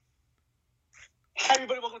Hi,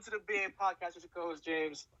 everybody. Welcome to the BA Podcast with your co-host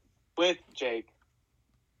James with Jake.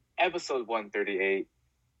 Episode 138.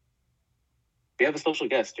 We have a special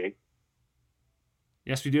guest, Jake.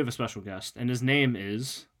 Yes, we do have a special guest, and his name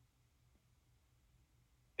is...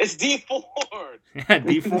 It's D Ford. Yeah,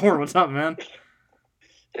 D Ford. What's up, man?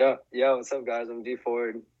 Yeah, what's up, guys? I'm D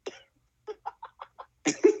Ford.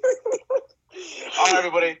 All right,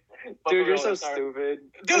 everybody. Dude, you're so stupid.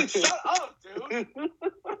 Dude, shut up, dude.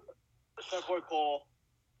 It's our boy Cole.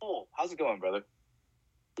 Cole, how's it going, brother?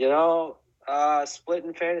 You know, split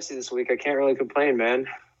in fantasy this week. I can't really complain, man.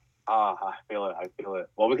 I feel it.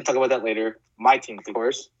 Well, we can talk about that later. My team, of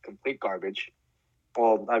course, complete garbage.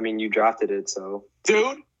 Well, I mean, you drafted it, so...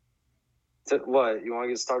 Dude? So, what, you want to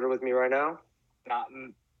get started with me right now?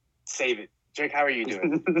 Save it. Jake, how are you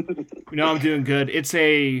doing? You know, I'm doing good. It's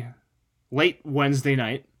a late Wednesday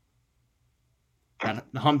night. Got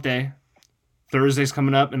the hump day. Thursday's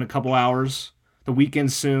coming up in a couple hours. The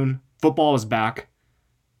weekend's soon. Football is back.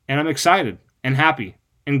 And I'm excited and happy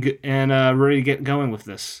and ready to get going with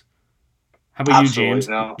this. How about Absolutely, you, James?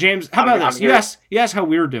 no. James, how about this? You ask how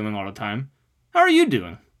we're doing all the time. How are you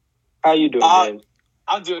doing? How you doing, James?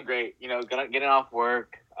 I'm doing great. You know, getting off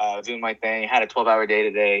work, doing my thing. Had a 12-hour day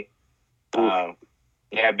today.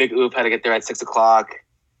 Big oop. Had to get there at 6 o'clock.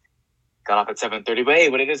 Got off at 7:30. But hey,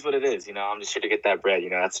 what it is. You know, I'm just here to get that bread.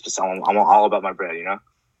 You know, that's just I'm all about my bread. You know,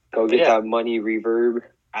 go get that money reverb.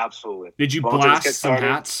 Absolutely. Did you blast some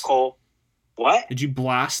hats, Cole? What? Did you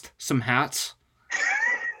blast some hats?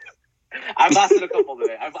 I blasted a couple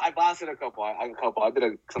today. I blasted a couple. I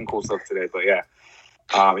did some cool stuff today. But yeah,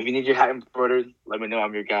 if you need your hat embroidered, let me know.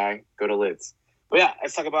 I'm your guy. Go to Lids. But yeah,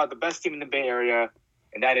 let's talk about the best team in the Bay Area,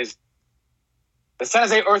 and that is the San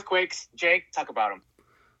Jose Earthquakes. Jake, talk about them.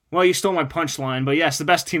 Well, you stole my punchline, but yes, the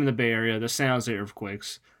best team in the Bay Area, the San Jose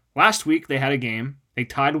Earthquakes. Last week, they had a game. They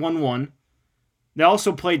tied 1-1. They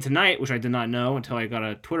also played tonight, which I did not know until I got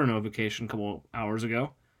a Twitter notification a couple hours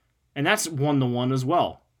ago. And that's 1-1 as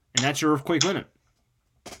well. And that's your Earthquake Minute.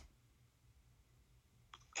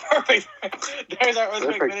 Perfect. There's our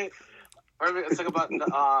Earthquake Minute. Perfect. Let's talk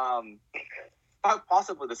about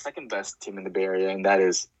possibly the second best team in the Bay Area, and that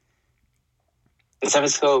is the San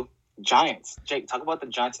Francisco Giants. Jake, talk about the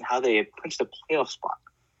Giants and how they clinched the playoff spot.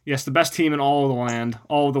 Yes, the best team in all of the land,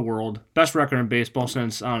 all of the world. Best record in baseball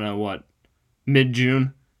since, I don't know what,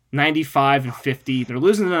 mid-June. 95-50. They're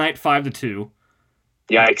losing tonight 5-2.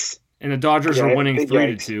 Yikes. And the Dodgers are winning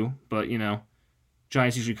 3-2. But, you know,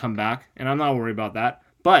 Giants usually come back. And I'm not worried about that.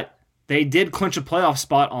 But they did clinch a playoff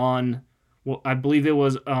spot on, well, I believe it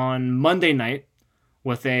was on Monday night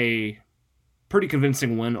with a pretty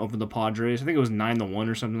convincing win over the Padres. I think it was 9-1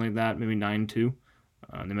 or something like that, maybe 9-2.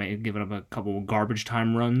 They might have given up a couple of garbage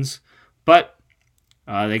time runs. But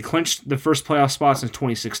they clinched the first playoff spot since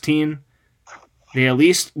 2016. They're at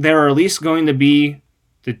least going to be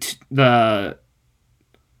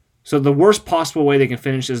so the worst possible way they can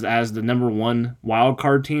finish is as the number one wild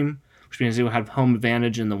card team, which means they will have home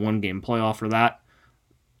advantage in the one-game playoff for that.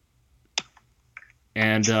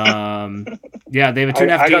 And they have a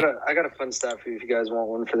 2.5. I got a fun stat for you if you guys want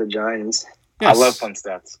one for the Giants. Yes. I love fun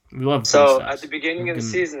stats. We love fun So stats. at the beginning of the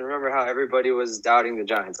season, remember how everybody was doubting the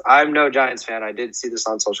Giants? I'm no Giants fan. I did see this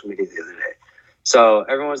on social media the other day. So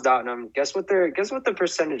everyone was doubting them. Guess what the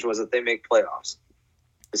percentage was that they make playoffs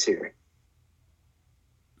this year?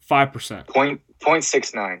 5%.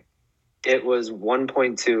 0.69. It was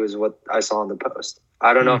 1.2 is what I saw on the post.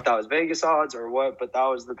 I don't know if that was Vegas odds or what, but that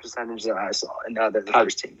was the percentage that I saw. And now they're the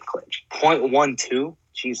first team to clinch. 0.12?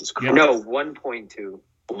 Jesus Christ. No, 1.2.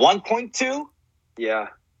 1.2? Yeah.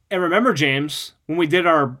 And remember, James, when we did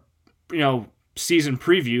our season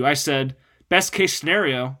preview, I said best case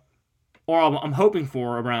scenario, or I'm hoping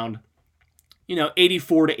for around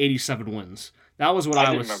 84 to 87 wins. That was what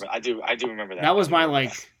I was. Remember. I do remember that. That was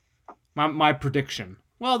my prediction.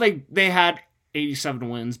 Well, they had 87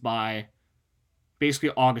 wins by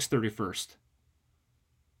basically August 31st.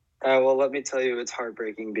 Well, let me tell you, it's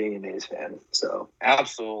heartbreaking being an A's fan. So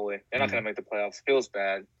absolutely, they're not going to make the playoffs. Feels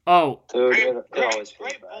bad. Oh, dude, great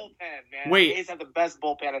bullpen, man. Wait, the A's have the best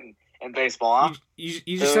bullpen in baseball. Huh?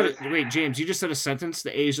 You just said it. Wait, James, you just said a sentence.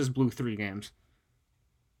 The A's just blew 3 games.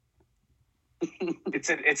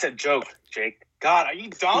 It's a joke, Jake. God, are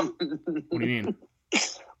you dumb? What do you mean?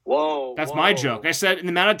 Whoa. That's my joke. I said in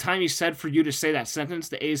the amount of time you said for you to say that sentence,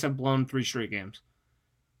 the A's have blown 3 straight games.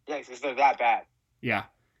 Yeah, because they're that bad. Yeah.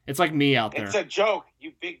 It's like me out there. It's a joke,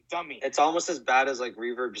 you big dummy. It's almost as bad as like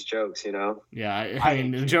Reverb's jokes, you know? Yeah, I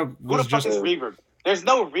mean the joke was just Reverb. There's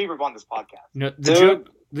no Reverb on this podcast. No,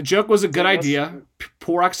 the joke was a good idea.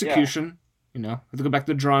 Poor execution. Yeah. Have to go back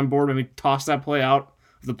to the drawing board and we toss that play out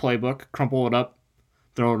of the playbook, crumple it up,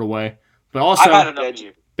 throw it away. But I've had also, enough of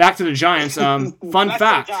you. back to the Giants. Fun Back to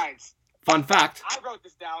fact. the Giants. Fun fact. I wrote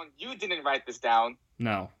this down. You didn't write this down.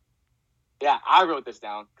 No. Yeah, I wrote this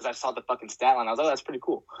down because I saw the fucking stat line. I was like, oh, that's pretty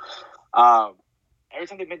cool. Every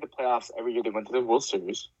time they made the playoffs, every year they went to the World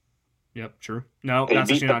Series. Yep, true. No, They that's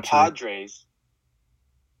beat actually the not true. Padres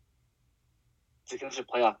to clinch a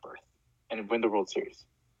playoff berth and win the World Series.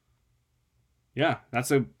 Yeah,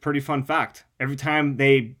 that's a pretty fun fact. Every time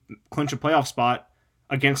they clinch a playoff spot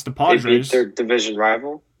against the They Padres, beat their division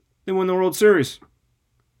rival. they win the World Series.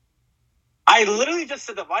 I literally just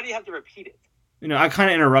said that. Why do you have to repeat it? You know, I kind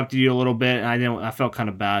of interrupted you a little bit, and I felt kind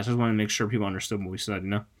of bad. I just wanted to make sure people understood what we said, you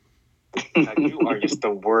know? Like, you are just the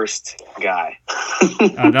worst guy.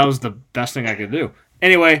 That was the best thing I could do.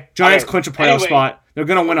 Anyway, Giants Okay, clinch a playoff anyway, spot. They're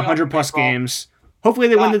going to win moving on 100 plus from baseball. games. Hopefully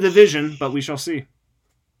they win the God. division, but we shall see.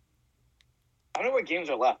 I don't know what games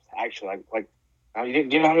are left, actually. Do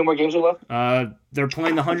you know how many more games are left? They're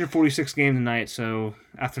playing the 146 game tonight, so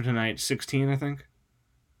after tonight, 16, I think.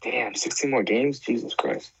 Damn, 16 more games? Jesus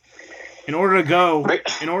Christ. In order to Right.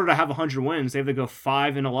 in order to have 100 wins, they have to go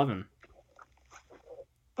 5-11.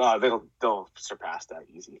 No, they'll surpass that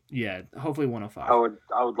easy. Yeah, hopefully 105.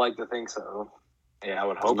 I would like to think so. Yeah, I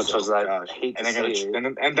would As hope much so. as I Gosh. hate And to they're gonna say it. and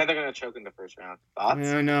then they're gonna choke in the first round. Thoughts?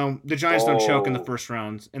 Yeah, I know. The Giants don't choke in the Oh. first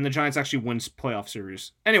round, and the Giants actually wins playoff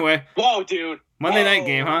series. Anyway, Whoa, dude. Monday night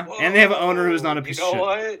game, huh? And they have an owner who's not a You piece know of shit.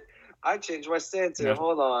 what? I changed my stance here. No.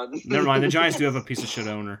 Hold on. Never mind. The Giants do have a piece of shit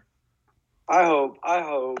owner. I hope.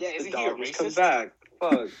 Yeah, the isn't he a Dodgers come racist? back.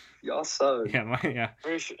 Fuck. Y'all suck. Yeah.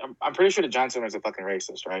 I'm pretty sure the Giants owner is a fucking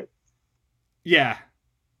racist, right? Yeah.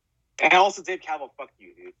 And also Dave Campbell, fuck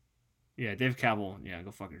you, dude. Yeah, Dave Cavill. Yeah,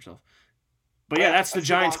 go fuck yourself. But yeah, that's the Let's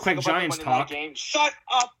move Giants. on. Quick Talk about the Giants Monday night talk. game. Shut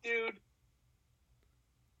up, dude.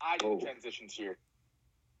 I do Oh. transitions here.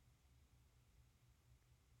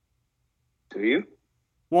 Do you?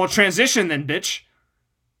 Well, transition then, bitch.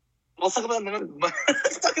 Let's talk about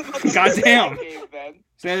let's talk about the Goddamn. Monday night game, then.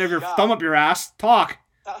 Stand there with your Yeah. thumb up your ass. Talk.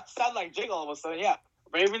 Sound like Jake all of a sudden, yeah.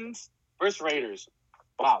 Ravens versus Raiders.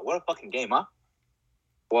 Wow, what a fucking game, huh?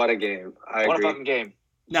 What a game. I What agree. a fucking game.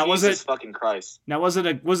 Now, was Jesus it- fucking Christ? Now, was it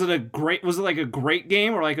like a great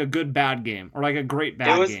game or like a good bad game or like a great bad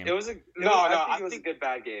game? It was a I it was a think- good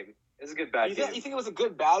bad game. It was a good bad You game. think it was a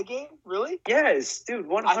good bad game? Really? Yes, dude,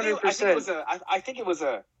 100%. I think it was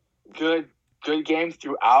a good game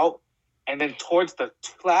throughout, and then towards the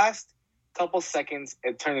last couple seconds,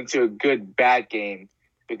 it turned into a good bad game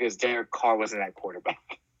because Derek Carr wasn't at quarterback.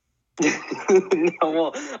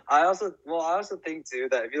 No, I also think too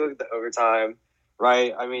that if you look at the overtime,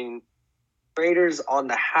 right? I mean, Raiders on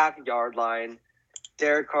the half-yard line.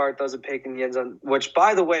 Derek Carr throws a pick in the end zone, which,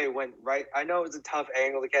 by the way, went right. I know it was a tough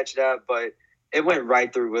angle to catch it at, but it went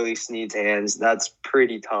right through Willie Snead's hands. That's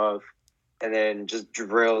pretty tough. And then just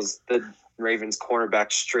drills the Ravens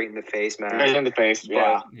cornerback straight in the face, man. Right in the face,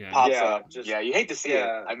 yeah. Yeah. Pops Yeah, up. just- Yeah, you hate to see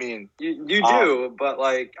yeah. it. I mean, You do, but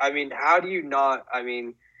like, I mean, how do you not? I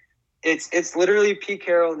mean, it's literally Pete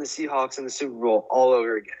Carroll and the Seahawks in the Super Bowl all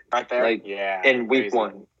over again right there. Like, yeah. in week crazy.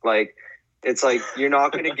 one. Like, it's like you're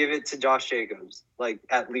not going to give it to Josh Jacobs like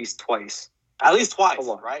at least twice. At least twice, Come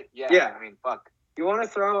on. right? Yeah. Yeah. I mean, fuck. You want to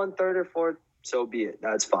throw on third or fourth, so be it.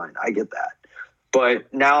 That's fine. I get that.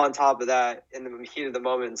 But now on top of that, in the heat of the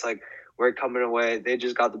moment, it's like we're coming away. They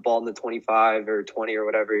just got the ball in the 25 or 20 or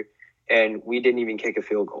whatever, and we didn't even kick a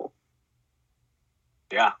field goal.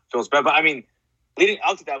 Yeah, feels bad. But I mean, leading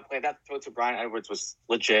up to that play, that throw to Brian Edwards was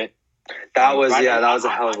legit. That was Brian that Edwards- was a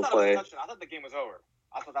hell of a I thought it was play. touchdown. I thought the game was over.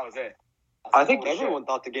 I thought that was it. I think Holy shit. everyone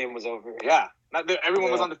thought the game was over. Yeah,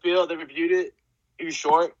 everyone was Yeah. on the field. They reviewed it. He was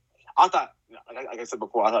short. I thought, like I said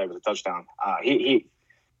before, I thought it was a touchdown.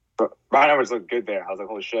 Brian Edwards looked good there. I was like,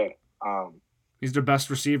 holy shit. He's their best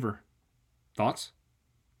receiver. Thoughts?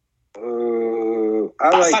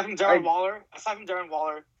 Aside from Darren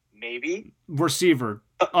Waller, maybe. Receiver.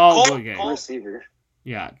 Oh, Cole- okay. Cole- receiver.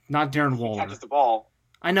 Yeah, not Darren He Waller. catches the ball.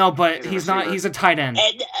 I know, but He's a he's not. receiver. He's a tight end.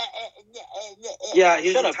 Yeah,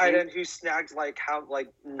 he's Shut a up, tight dude. end who snagged like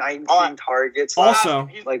 19 All right. targets Also-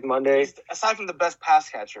 He's- like Monday. he's, aside from the best pass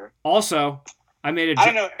catcher, Also, I made a. I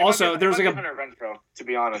don't know. Also, there's like a. Hunter Renfro, to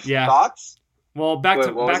be honest. Yeah. Thoughts? Well, back Wait,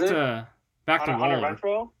 to what was back it? to back to Hunter Waller.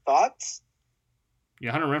 Renfro? Thoughts?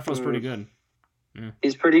 Yeah, Hunter Renfro's pretty good.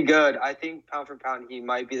 He's pretty good. I think pound for pound, he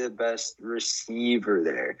might be the best receiver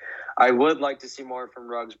there. I would like to see more from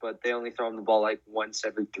Ruggs, but they only throw him the ball like once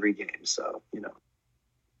every 3 games. So, you know.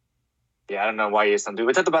 Yeah, I don't know why he is some dude.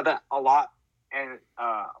 We talked about that a lot. And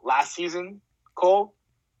last season, Cole,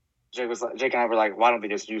 Jake and I were like, why don't they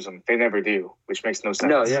just use him? They never do, which makes no sense.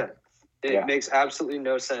 No, yeah. It Yeah. makes absolutely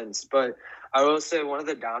no sense. But I will say one of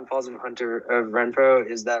the downfalls of Renfro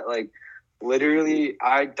is that like literally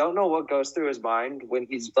I don't know what goes through his mind when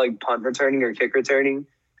he's like punt returning or kick returning.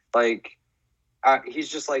 Like he's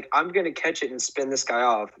just like, I'm gonna catch it and spin this guy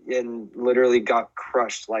off, and literally got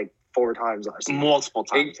crushed like 4 times last season. Multiple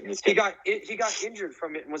times. He got injured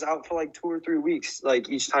from it and was out for like 2 or 3 weeks, like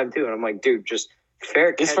each time too. And I'm like, dude, just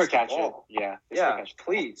fair catch. Yeah,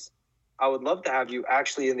 please. I would love to have you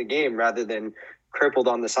actually in the game rather than crippled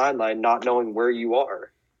on the sideline, not knowing where you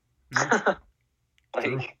are.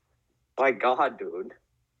 Like, my God, dude,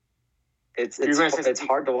 it's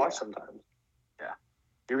hard to watch sometimes. Yeah,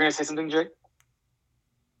 you were gonna say something, Jake?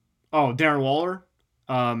 Oh, Darren Waller.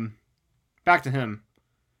 Back to him.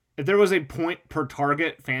 If there was a point per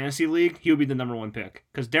target fantasy league, he would be the number 1 pick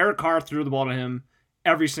because Derek Carr threw the ball to him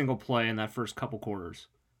every single play in that first couple quarters.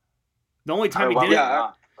 The only time he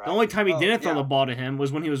didn't throw the ball to him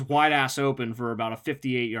was when he was wide ass open for about a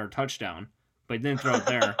 58-yard touchdown, but he didn't throw it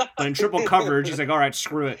there. But in triple coverage, he's like, "All right,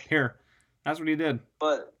 screw it, here." That's what he did.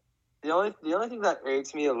 But the only thing that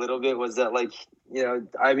irks me a little bit was that, like, you know,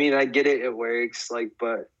 I mean, I get it works, like,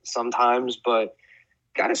 but sometimes, but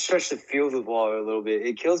gotta stretch the field with Waller a little bit.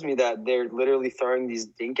 It kills me that they're literally throwing these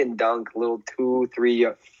dink and dunk little 2, 3,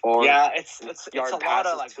 4. Yeah, it's a lot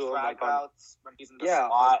of like drag routes when he's in the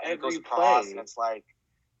slot and it goes across, and it's like,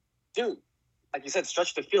 dude, like you said,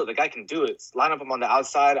 stretch the field. The guy can do it. Line up him on the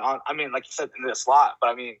outside. I mean, like you said, in the slot. But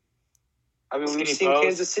I mean, we've seen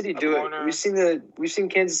Kansas City do it. We've seen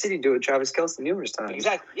Kansas City do it. Travis Kelce numerous times.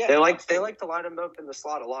 Exactly. Yeah. They like to line him up in the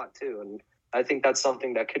slot a lot too, and I think that's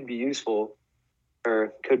something that could be useful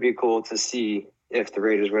or could be cool to see if the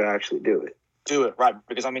Raiders would actually do it. Do it right,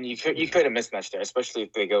 because I mean, you create a mismatch there, especially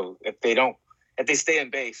if they stay in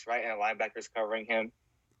base, right, and a linebacker's covering him.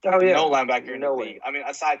 Oh yeah. No linebacker in the league. I mean,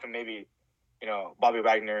 aside from maybe, Bobby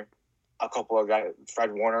Wagner, a couple of guys,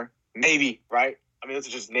 Fred Warner, maybe, right? I mean, those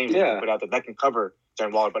are just names you can put out there that can cover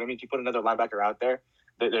Darren Waller. But I mean, if you put another linebacker out there,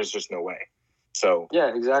 there's just no way. So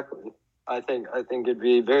yeah, exactly. I think it'd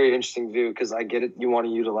be a very interesting view because I get it. You want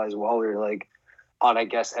to utilize Waller like on, I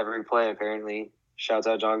guess, every play. Apparently, shouts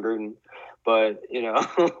out John Gruden. But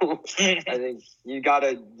I think you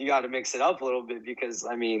gotta mix it up a little bit because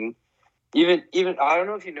I mean, even I don't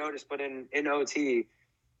know if you noticed, but in OT,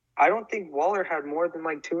 I don't think Waller had more than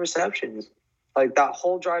like 2 receptions, like that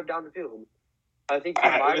whole drive down the field. I think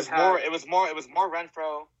it was more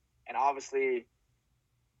Renfro and obviously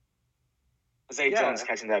Zay Jones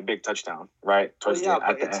catching that big touchdown, right?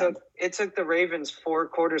 It took the Ravens 4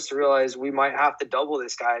 quarters to realize we might have to double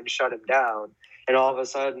this guy and shut him down. And all of a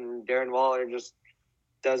sudden, Darren Waller just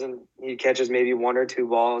he catches maybe 1 or 2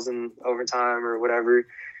 balls in overtime or whatever.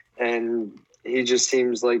 And he just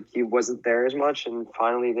seems like he wasn't there as much. And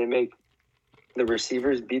finally, they make the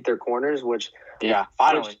receivers beat their corners, which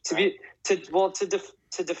finally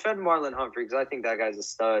to defend Marlon Humphrey, because I think that guy's a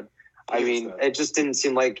stud. It just didn't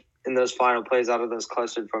seem like in those final plays out of those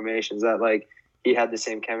clustered formations that like he had the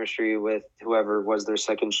same chemistry with whoever was their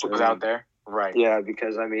second string was out there, right? Yeah,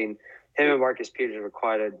 because I mean, him and Marcus Peters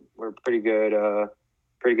were pretty good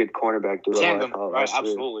cornerback duo. Tandem, right?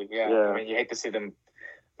 Absolutely, yeah. I mean, you hate to see them,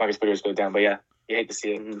 Marcus Peters go down, but yeah, you hate to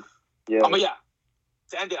see it. Mm-hmm. Yeah, but yeah.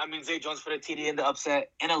 To end it, I mean, Zay Jones put a TD in the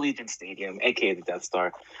upset in Allegiant Stadium, aka the Death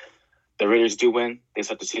Star. The Raiders do win. They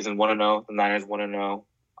start the season 1-0. The Niners 1-0.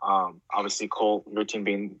 Obviously, Cole, your team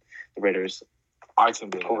being the Raiders, our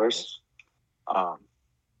team being the Raiders.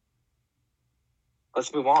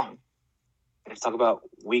 Let's move on. Let's talk about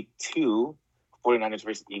week 2, 49ers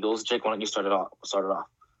versus Eagles. Jake, why don't you start it off?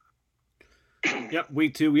 Yep,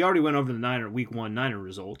 week 2. We already went over the week 1 Niner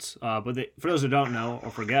results. But for those who don't know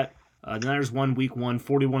or forget, the Niners won week 1,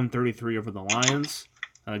 41-33 over the Lions.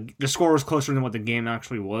 The score was closer than what the game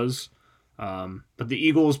actually was. But the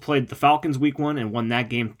Eagles played the Falcons week 1 and won that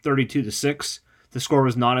game 32-6. The score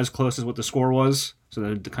was not as close as what the score was, so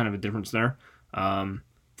there's kind of a difference there.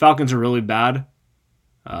 Falcons are really bad,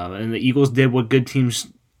 and the Eagles did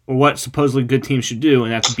what supposedly good teams should do,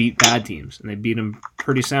 and that's beat bad teams, and they beat them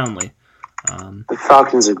pretty soundly. The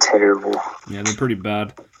Falcons are terrible. Yeah, they're pretty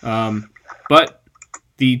bad. But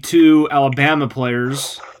the 2 Alabama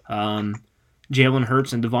players, Jalen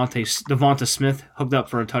Hurts and Devonta Smith, hooked up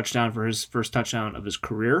for a touchdown for his first touchdown of his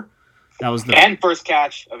career. That was and first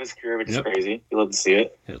catch of his career, which is crazy. You love to see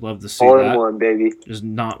it. I'd love to see that. 4-1, baby.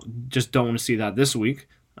 Just don't want to see that this week.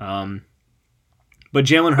 But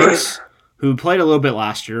Jalen Hurts, who played a little bit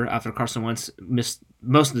last year after Carson Wentz missed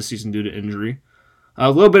most of the season due to injury,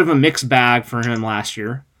 a little bit of a mixed bag for him last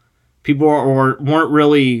year. People weren't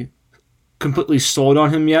really completely sold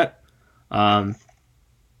on him yet.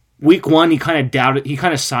 Week 1, he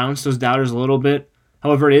kind of silenced those doubters a little bit,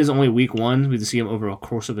 However, it is only week 1. We see him over a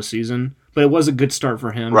course of a season, but it was a good start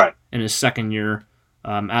for him in his second year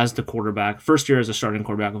as the quarterback, first year as a starting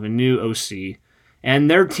quarterback with a new OC. And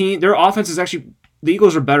their offense is actually, the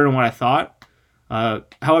Eagles are better than what I thought.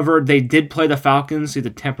 However, they did play the Falcons, so you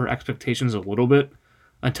had to temper expectations a little bit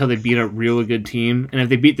until they beat a really good team. And if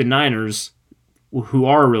they beat the Niners, who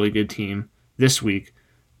are a really good team this week,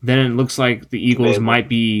 then it looks like the Eagles might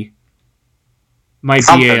be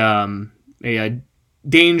a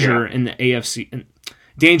danger in the AFC,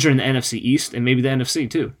 danger in the NFC East, and maybe the NFC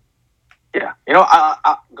too. Yeah,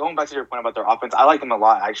 I going back to your point about their offense, I like them a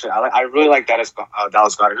lot. Actually, I really like Dallas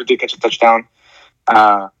Goedert, who did catch a touchdown.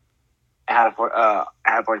 Had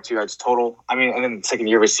 42 yards total. I mean, and then second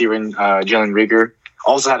year receiving Jalen Reagor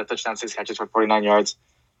also had a touchdown, 6 catches for 49 yards.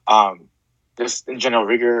 Just in general,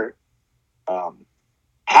 Reagor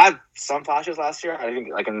had some flashes last year. I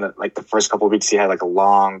think in the first couple of weeks he had a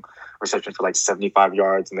long reception for 75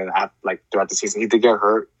 yards, and then throughout the season he did get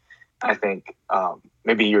hurt. I think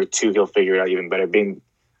maybe year 2 he'll figure it out even better.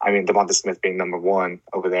 Devonta Smith being number 1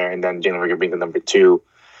 over there, and then Jalen Reagor being the number 2.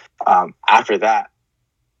 After that,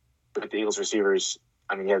 with the Eagles receivers,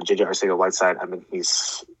 you have J.J. Arcega-Whiteside.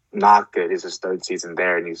 He's not good. It's his 3rd season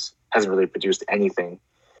there, and hasn't really produced anything.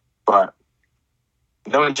 But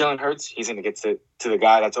knowing Jalen Hurts, he's going to get to the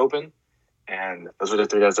guy that's open, and those are the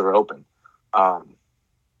 3 guys that were open.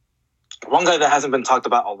 One guy that hasn't been talked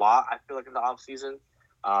about a lot, I feel like, in the offseason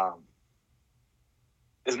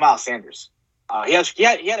is Miles Sanders. He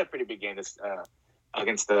had a pretty big game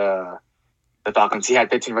against the Falcons. He had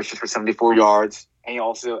 15 rushes for 74 yards, and he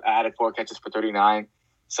also added 4 catches for 39.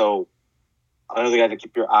 So another guy to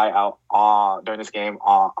keep your eye out on during this game,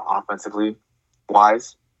 offensively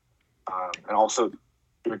wise. And also,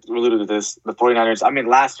 you alluded to this, the 49ers,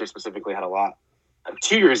 last year specifically had a lot.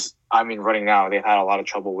 2 years, running now, they've had a lot of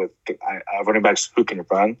trouble with running backs who can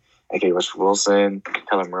run, aka Russell Wilson,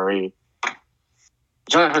 Kyler Murray.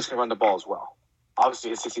 Jalen Hurts can run the ball as well.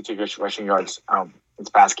 Obviously, his 62 rushing yards, his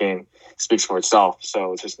pass game speaks for itself.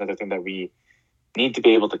 So it's just another thing that we need to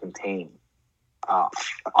be able to contain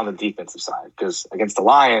on the defensive side. Because against the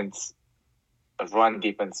Lions, the run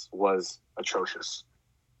defense was atrocious.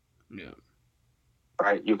 Yeah.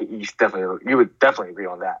 Right? You would definitely agree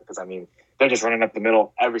on that. Because, they're just running up the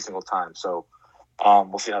middle every single time. So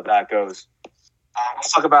we'll see how that goes.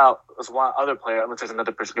 Let's talk about one other player. Unless there's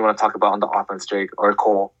another person you want to talk about on the offense, Jake or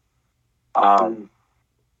Cole.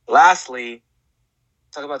 Lastly,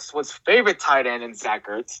 talk about Sweat's favorite tight end in Zach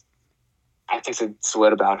Ertz. I texted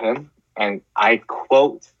Sweat about him, and I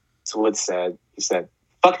quote Sweat he said,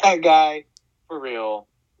 "Fuck that guy, for real,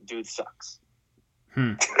 dude sucks."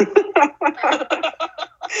 I'm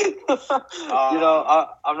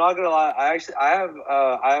not gonna lie.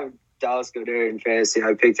 I have Dallas Goedert in fantasy.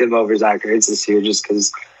 I picked him over Zach Ertz this year just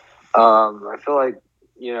because I feel like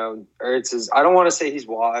Ertz is. I don't want to say he's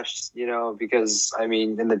washed, because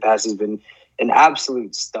in the past he's been an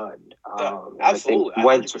absolute stud. Absolutely, I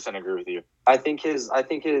 100% agree with you. I think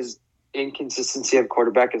his inconsistency of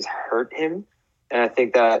quarterback has hurt him, and I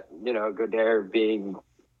think that Goedert being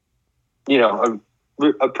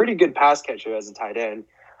a pretty good pass catcher as a tight end,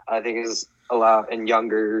 I think is allowed, and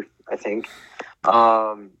younger, I think,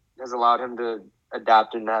 has allowed him to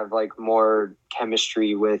adapt and have more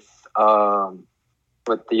chemistry with the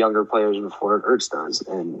younger players before Ertz does.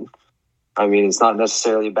 And it's not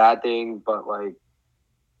necessarily a bad thing, but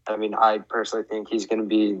I personally think he's going to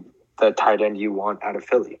be the tight end you want out of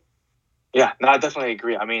Philly. Yeah, no, I definitely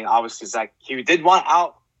agree. Obviously Zach, he did want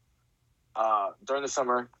out during the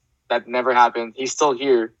summer. That never happened. He's still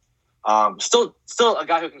here. Still a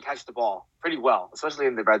guy who can catch the ball pretty well, especially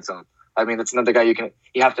in the red zone. That's another guy you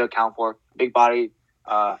have to account for. Big body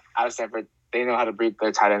out of Stanford. They know how to breed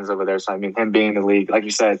their tight ends over there. So him being in the league, like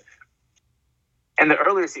you said, in the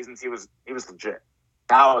earlier seasons he was legit.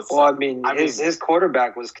 Now it's his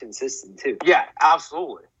quarterback was consistent too. Yeah,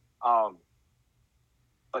 absolutely.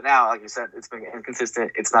 But now, like you said, it's been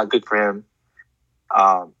inconsistent. It's not good for him.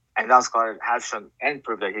 And Dallas Goedert has shown and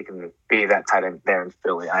proved that he can be that tight end there in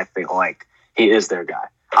Philly. I think he is their guy.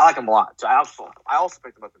 I like him a lot. So I also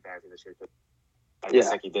picked him up in fantasy this year too.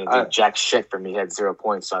 He didn't do jack shit for me. He had 0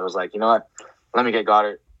 points. So I was like, you know what? Let me get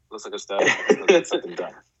Goddard. Looks like a stud. Let's get something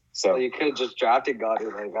done. So you could have just drafted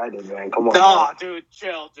Goddard like I did, man. Come on. No, dude,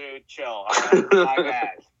 chill.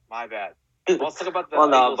 My bad. Let's talk about the. Well,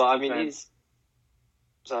 no, but he's.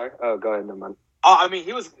 Sorry. Oh, go ahead, man.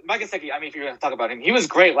 He was Mike Gesicki. If you're going to talk about him, he was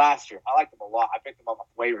great last year. I liked him a lot. I picked him up on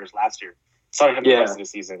waivers last year. Started him the rest of the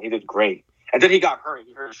season. He did great. And then he got hurt.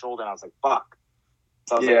 He hurt his shoulder, and I was like, fuck.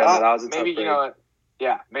 So I was that was a maybe, tough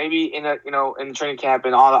Yeah, maybe in training camp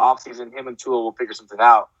and all the offseason, him and Tua will figure something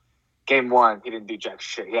out. Game 1, he didn't do jack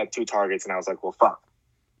shit. He had 2 targets, and I was like, well, fuck.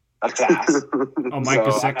 That's ass. Mike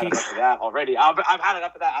Gesicki. I've had enough of that already. I've had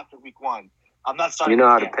enough of that after week 1. I'm not starting. You know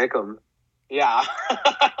how to pick him. Yeah.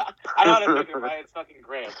 I know how to pick him, right? It's fucking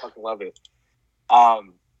great. I fucking love it.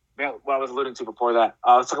 What I was alluding to before that,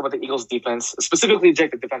 let's talk about the Eagles' defense. Specifically, Jake,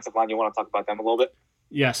 the defensive line. You want to talk about them a little bit?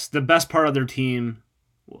 Yes, the best part of their team,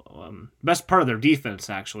 best part of their defense,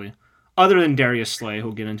 actually, other than Darius Slay, who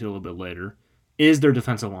we'll get into a little bit later, is their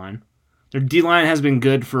defensive line. Their D-line has been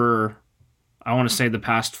good for, I want to say, the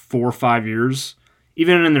past 4 or 5 years.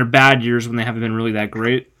 Even in their bad years when they haven't been really that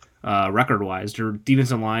great, record-wise, their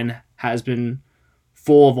defensive line has been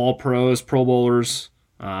full of all-pros, Pro Bowlers,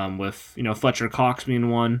 with Fletcher Cox being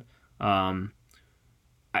one. I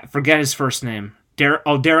forget his first name.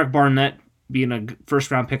 Derek Barnett being a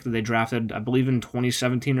first-round pick that they drafted, I believe, in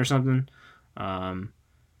 2017 or something.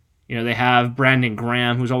 They have Brandon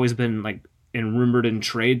Graham, who's always been rumored in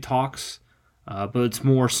trade talks, but it's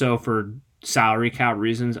more so for salary cap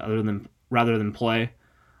reasons rather than play.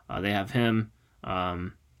 They have him.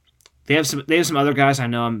 They have some other guys I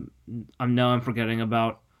know I'm forgetting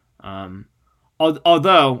about.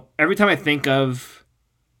 Although every time I think of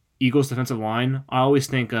Eagles defensive line, I always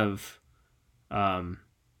think of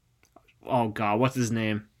oh god, what's his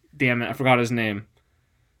name? Damn it, I forgot his name.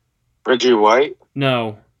 Reggie White?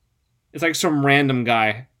 No. It's like some random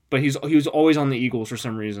guy, but he was always on the Eagles for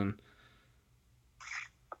some reason.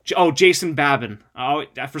 Jason Babin.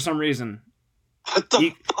 For some reason. What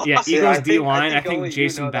the fuck? Yeah, Eagles D-line, I think only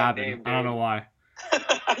Jason you know that Babin. name, I don't know why.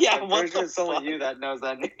 Yeah, I'm what pretty sure the it's only fuck? you that knows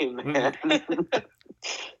that name, man.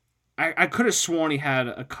 I could have sworn he had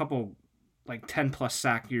a couple 10+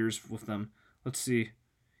 sack years with them. Let's see.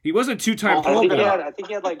 He was a 2-time Pro Bowler. I think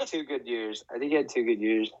he had 2 good years.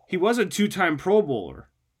 He was a 2-time Pro Bowler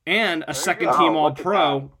and a second-team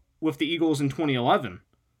All-Pro with the Eagles in 2011.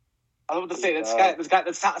 I was about to say, this guy,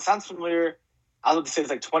 that sounds familiar. I was about to say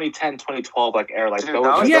it's 2010, 2012, era. Dude, those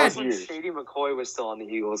that was years. when Shady McCoy was still on the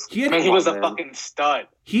Eagles. He was a fucking stud.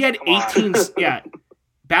 He had Come on. 18. Yeah,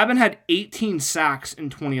 Babin had 18 sacks in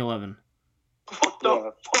 2011. What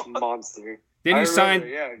the fuck? Monster. Then I he signed.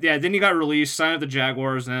 remember, yeah. Then he got released, signed with the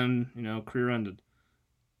Jaguars, and career ended.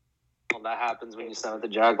 Well, that happens when you sign with the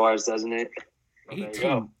Jaguars, doesn't it? Well, there you 18.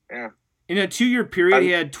 go. Yeah. In a 2-year period, he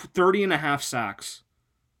had 30.5 sacks.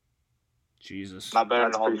 Jesus. Not better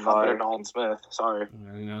That's than pretty fire. Alden Smith. Sorry.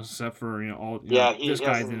 Except for all. Yeah, this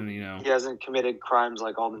guy hasn't- didn't. He hasn't committed crimes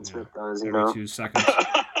like Alden Smith does, Every 2 seconds.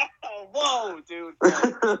 Whoa, dude.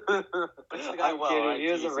 I'm well, kidding. right?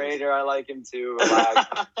 He was a Jesus. Raider. I like him too. Relax.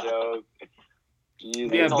 Joke.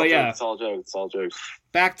 Jesus. Yeah, but yeah. It's all jokes. It's all jokes.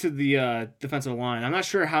 Back to the defensive line. I'm not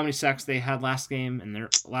sure how many sacks they had last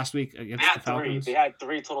week against the Falcons. They had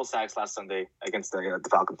 3 total sacks last Sunday against the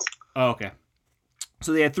Falcons. Oh, okay.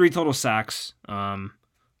 So they had 3 total sacks.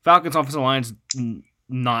 Falcons offensive line's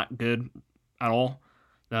not good at all.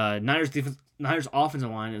 The Niners offensive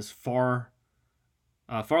line is farly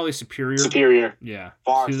superior. Yeah,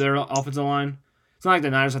 Far to their offensive line. It's not like the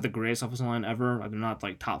Niners have the greatest offensive line ever. They're not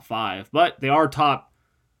top 5, but they are top.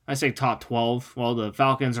 I say top 12. Well, the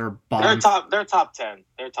Falcons are bottom. They're top 10.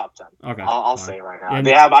 They're top 10. Okay, I'll fine. say it right now. And-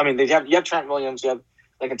 You have Trent Williams. You have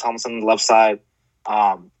Lincoln Thompson on the left side.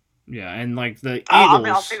 Yeah, and the Eagles.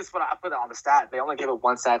 I'll say this, but I put it on the stat. They only gave up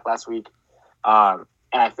 1 sack last week, and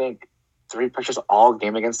I think 3 pressures all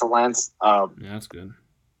game against the Lions. Yeah, that's good.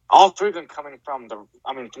 All 3 of them coming from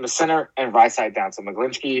the center and right side down. So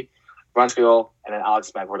McGlinchey, Brunskill, and then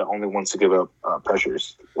Alex Mack were the only ones to give up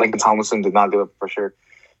pressures. Lincoln Tomlinson did not give up pressure.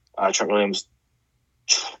 Trent Williams,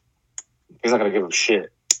 he's not going to give up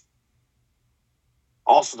shit.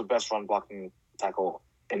 Also the best run blocking tackle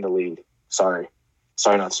in the league. Sorry,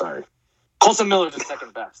 not sorry. Colson Miller is the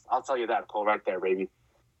second best. I'll tell you that, Cole, right there, baby.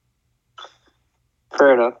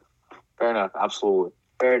 Fair enough. Absolutely.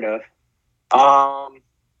 Fair enough.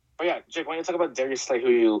 But yeah, Jake, why don't you talk about Darius Slay, who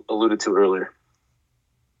you alluded to earlier?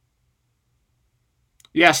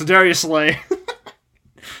 Yeah, so Darius Slay.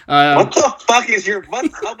 What the fuck is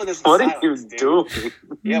what's up with this? What silence, are you dude? doing?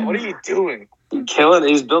 Yeah, what are you doing? You're killing it.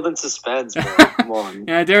 He's building suspense, bro. Come on.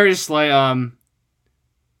 Yeah, Darius Slay.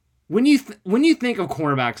 When you think of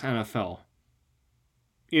cornerbacks NFL,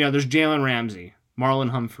 there's Jalen Ramsey,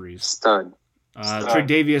 Marlon Humphreys, Stud.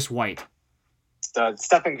 Tre'Davious White,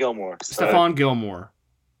 Stephon Gilmore. Stephon Gilmore.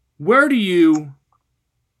 Where do you?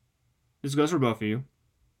 This goes for both of you.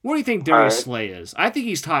 What do you think Darius Slay is? I think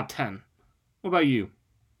he's top 10. What about you?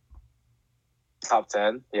 Top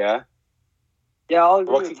 10, yeah. Yeah, I'll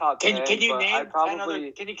agree Well, with top can 10. you but name I'd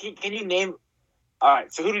probably... can you name All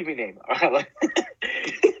right, so who did we name? All right,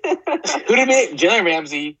 who did we name? Jalen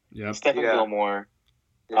Ramsey, Yep. Stephen Yeah. Gilmore.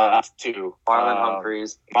 Yeah. That's 2. Marlon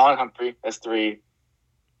Humphreys. Marlon Humphrey, that's 3.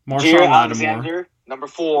 Marshawn Jair Lattimore. Alexander, number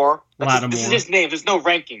 4. This is just names. There's no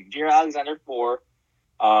ranking. Jair Alexander, 4.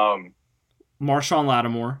 Marshawn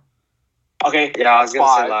Lattimore. Okay. Yeah, I was going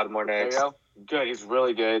to say 5. Lattimore There you next. go. Good. He's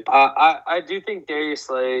really good. I do think Darius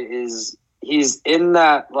Slay he's in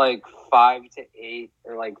that like 5 to 8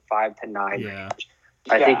 or like 5 to 9 Yeah. range.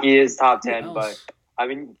 I think he is top 10, Who but else? I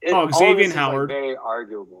mean, Oh, all of Xavier this is, Howard. like, very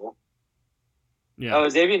arguable. Yeah. Oh,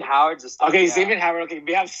 Xavier Howard's a star. Okay, yeah. Xavier Howard. Okay,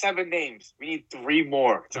 we have 7 names. We need 3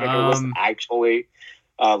 more to make our list actually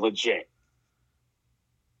legit.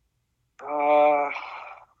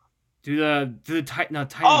 Do the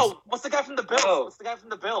Titans. Oh, what's the guy from the Bills? Oh. What's the guy from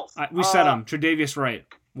the Bills? We said him. Tre'Davious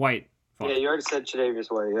White. Fuck. Yeah, you already said Tre'Davious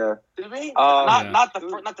White, yeah. Did we? Yeah. Not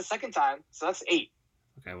the second time. So that's 8.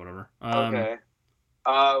 Okay, whatever. Okay.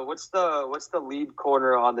 What's the lead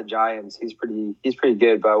corner on the Giants? He's pretty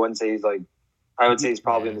good, but I wouldn't say I would say he's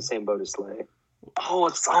probably in the same boat as Slay. Oh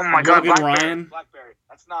my God, Logan Blackberry. Ryan? Blackberry.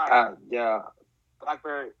 That's not Yeah.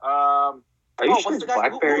 Blackberry. Are you sure what's it's the guy?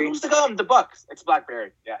 Blackberry? Who's the guy on the Bucks? It's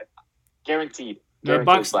Blackberry. Yeah, guaranteed. The Guaranteed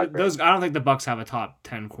Bucks. Blackberry. Those. I don't think the Bucks have a top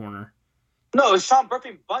 10 corner. No, it's Sean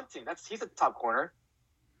Burpee Bunting. He's a top corner.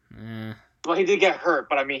 Eh. Well, he did get hurt,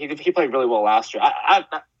 but I mean, he played really well last year.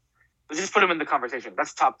 Let's just put him in the conversation.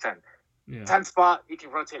 That's top 10. Yeah. 10 spot, you can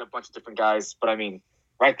rotate a bunch of different guys, but I mean,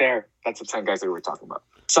 right there, that's the 10 guys that we were talking about.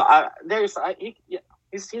 So he's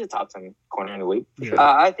a top 10 corner in the league. Yeah.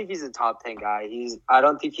 I think he's a top 10 guy. I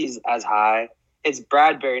don't think he's as high. It's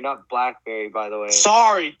Bradbury, not Blackberry, by the way.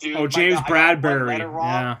 Sorry, dude. Oh, James I got Bradbury. one letter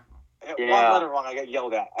wrong. Yeah. One letter wrong. I got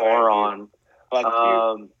yelled at. Moron. Fuck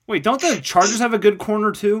you. Wait, don't the Chargers have a good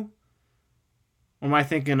corner too? Or am I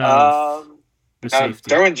thinking of the safety?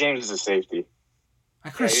 Derwin James is a safety.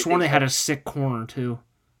 I could have sworn they had a sick corner too.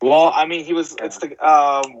 Well, I mean, it's the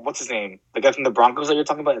what's his name? The guy from the Broncos that you're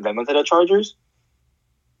talking about, and then went to the Chargers.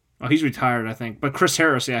 Oh, he's retired, I think. But Chris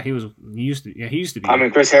Harris, he used to be. I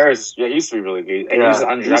mean, Chris Harris, he used to be really good, and he was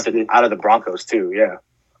undrafted out of the Broncos too. Yeah.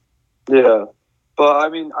 Yeah. But I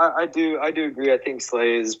mean, I do agree. I think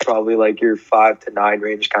Slay is probably like your 5 to 9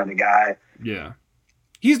 range kind of guy. Yeah.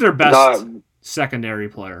 He's their best secondary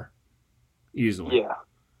player. Easily. Yeah.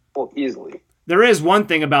 Well, easily. There is one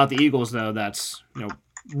thing about the Eagles though that's,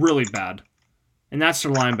 really bad. And that's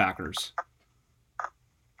their linebackers.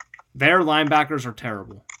 Their linebackers are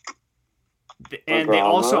terrible. And they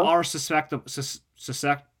also are susceptible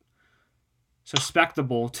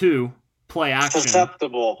to play action.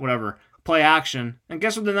 Susceptible. Whatever. Play action. And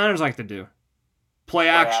guess what the Niners like to do? Play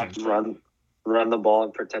action. Run the ball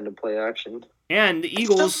and pretend to play action. And the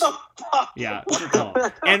Eagles, yeah.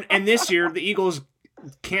 And this year, the Eagles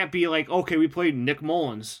can't be like, okay, we played Nick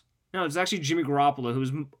Mullins. No, it's actually Jimmy Garoppolo,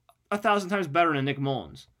 who's 1,000 times better than Nick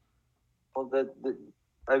Mullins. Well,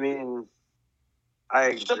 I mean, I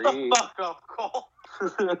agree. Shut the fuck up, Cole.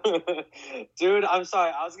 Dude, I'm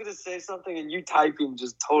sorry. I was going to say something and you typing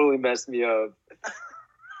just totally messed me up.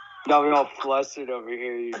 Got me all flustered over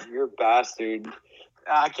here. You're a bastard.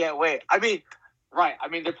 I can't wait. I mean, right. I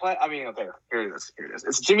mean, they're playing. I mean, okay, here it is.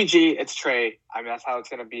 It's Jimmy G. It's Trey. I mean, that's how it's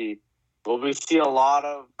going to be. Will we see a lot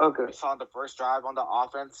of we saw on the first drive on the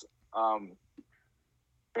offense?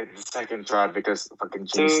 The second drive because fucking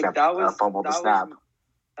Jimmy fumbled the snap.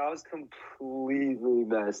 That was completely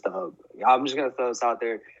messed up. I'm just gonna throw this out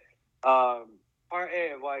there. Part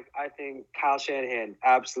A, I think Kyle Shanahan,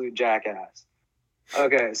 absolute jackass.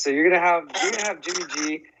 Okay, so you're gonna have Jimmy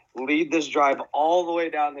G lead this drive all the way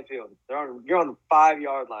down the field. You're on the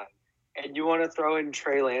 5-yard line, and you want to throw in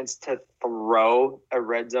Trey Lance to throw a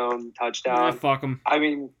red zone touchdown. Yeah, fuck him. I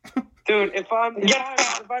mean, dude, if I'm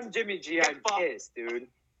Jimmy G, I'm pissed, dude.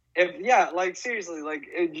 Seriously,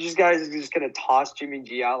 you guys are just gonna toss Jimmy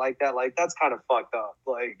G out like that. Like, that's kind of fucked up.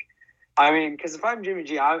 Like, I mean, because if I'm Jimmy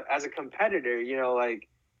G, as a competitor,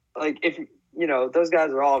 if those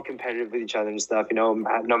guys are all competitive with each other and stuff. No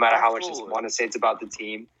matter how much I want to say it's about the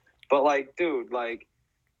team, but dude,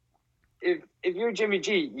 if you're Jimmy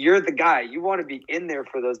G, you're the guy. You want to be in there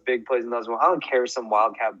for those big plays and those. I don't care some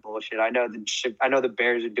wildcat bullshit. I know the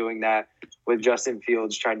Bears are doing that with Justin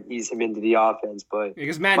Fields, trying to ease him into the offense. But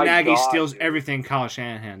because Matt Nagy steals everything Kyle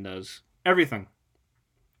Shanahan does. Everything.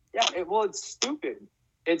 Yeah, it's stupid.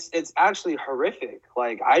 It's actually horrific.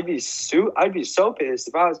 I'd be so pissed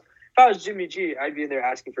if I was Jimmy G. I'd be in there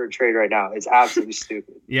asking for a trade right now. It's absolutely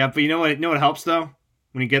stupid. Yeah, but you know what? What helps though?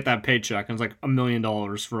 When you get that paycheck and it's like $1 million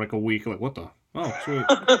for a week, what the? Oh, sweet.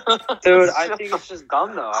 Dude, I think it's just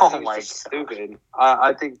dumb though. I think it's just stupid.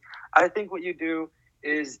 I think what you do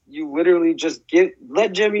is you literally just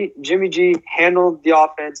let Jimmy G handle the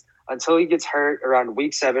offense until he gets hurt around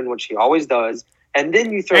week 7, which he always does, and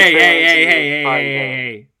then you throw.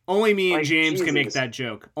 Hey! Only me and James Jesus. can make that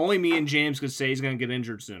joke. Only me and James could say he's going to get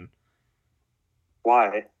injured soon.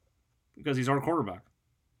 Why? Because he's our quarterback.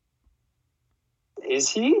 Is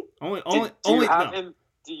he? Do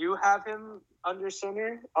you have him under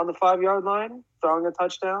center on the 5-yard line throwing a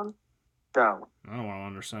touchdown? No. I don't want him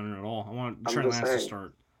under center at all. I want Trey Lance to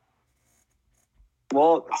start.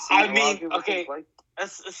 Well, okay.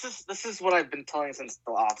 This is what I've been telling since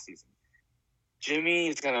the offseason. Jimmy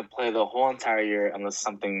is going to play the whole entire year unless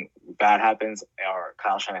something bad happens or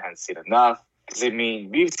Kyle Shanahan's seen enough. Because,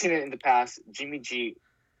 we've seen it in the past. Jimmy G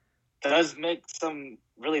does make some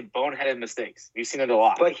really boneheaded mistakes. We've seen it a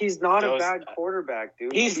lot. But he's not a bad quarterback,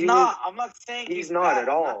 dude. He's not. I'm not saying he's not bad. At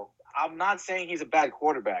all. I'm not saying he's a bad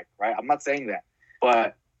quarterback, right? I'm not saying that.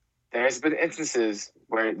 But there's been instances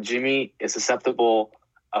where Jimmy is susceptible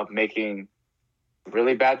of making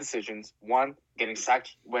really bad decisions. 1, getting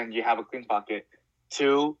sacked when you have a clean pocket.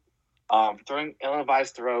 2, throwing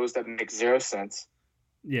ill-advised throws that make 0 sense.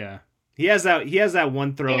 Yeah. He has that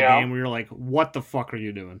one throw game where you're like, what the fuck are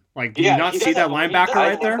you doing? Like, do you not see that linebacker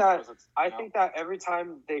right there? I think that every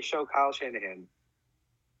time they show Kyle Shanahan.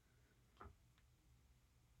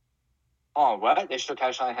 Oh, what? They show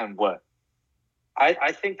Kyle Shanahan what?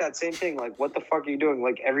 I think that same thing. Like, what the fuck are you doing?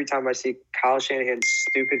 Like, every time I see Kyle Shanahan's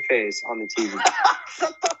stupid face on the TV.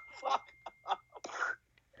 Shut the fuck up.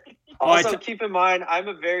 Also, keep in mind, I'm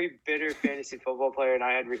a very bitter fantasy football player, and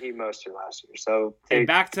I had Raheem Mostert last year. So,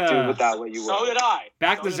 back to do with that what you will. So did I.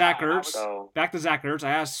 Back to Zach Ertz. Back to Zach Ertz.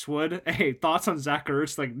 I asked Swood, hey, thoughts on Zach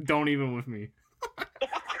Ertz? Like, don't even with me.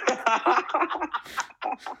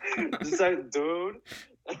 Just like, dude.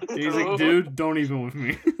 He's like, dude, don't even with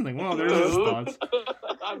me. Like, well, there's his thoughts.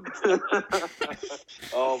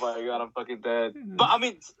 Oh my god, I'm fucking dead. But I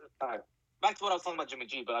mean, back to what I was talking about Jimmy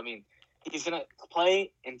G. But I mean, he's gonna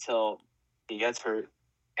play until he gets hurt,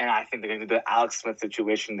 and I think they're gonna do the Alex Smith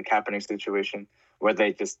situation, the Kaepernick situation, where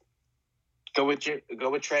they just go with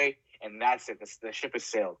Trey, and that's it. The ship has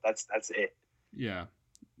sailed. That's it. Yeah,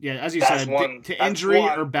 as you said, to injury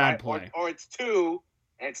or bad play, or it's 2,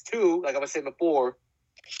 and it's 2. Like I was saying before.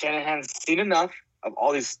 Shanahan's seen enough of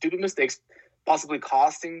all these stupid mistakes, possibly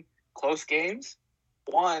costing close games.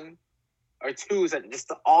 1 or 2 is that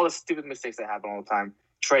just all the stupid mistakes that happen all the time.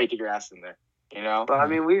 Trey, get your ass in there, you know. But I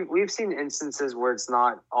mean, we've seen instances where it's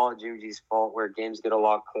not all Jimmy G's fault, where games get a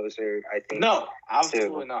lot closer. I think no,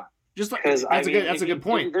 absolutely not. Just like that's a good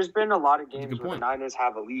point. There's been a lot of games where the Niners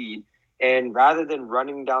have a lead, and rather than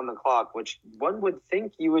running down the clock, which one would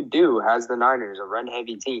think you would do as the Niners, a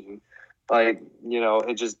run-heavy team. Like,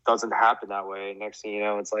 it just doesn't happen that way. Next thing you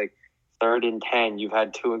know, it's like 3rd and 10. You've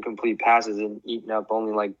had 2 incomplete passes and eaten up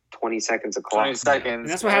only like 20 seconds of clock. 20 seconds. And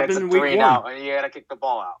that's what happened in week 1. Out, and you got to kick the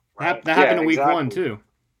ball out. Right? That happened in week 1, too.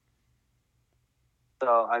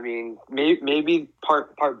 So, I mean, maybe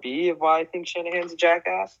part B of why I think Shanahan's a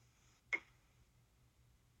jackass.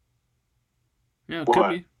 Yeah, it could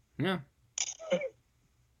be. Yeah.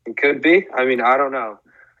 It could be. I mean, I don't know.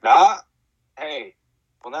 Nah. Hey,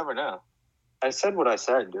 we'll never know. I said what I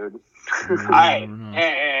said, dude. All right.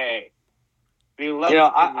 Hey. We love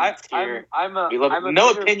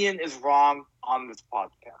no opinion is wrong on this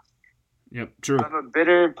podcast. Yep, true. I'm a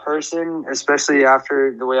bitter person, especially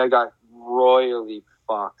after the way I got royally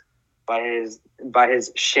fucked by his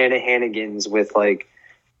Shanahanigans with like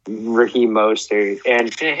Raheem Mostert,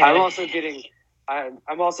 and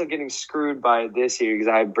I'm also getting screwed by this year because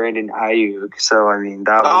I have Brandon Ayuk. So I mean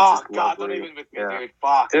that was just lovely. Don't even with me, dude.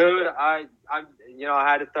 Fuck. Dude, I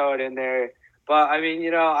had to throw it in there. But I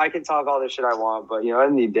mean, I can talk all the shit I want, but at the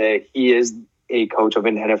end of the day, he is a coach of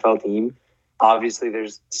an NFL team. Obviously,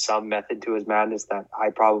 there's some method to his madness that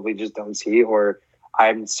I probably just don't see, or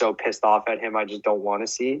I'm so pissed off at him I just don't want to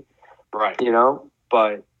see. Right.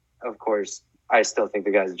 But of course, I still think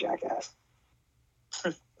the guy's a jackass.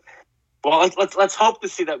 Well, let's hope to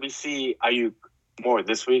see that we see Ayuk more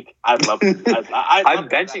this week. I'd love. I'm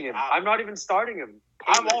benching him. I'm not even starting him.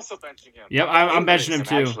 I'm also benching him. Yep, I'm benching him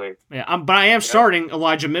too. Actually. Yeah, but I am starting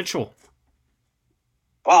Elijah Mitchell.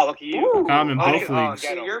 Wow, look at you! I'm in both leagues.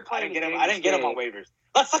 So you're playing. I didn't get him on waivers.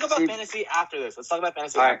 Let's talk about fantasy after this. After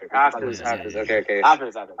this. Okay. After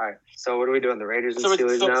this. All right. So what are we doing? The Raiders and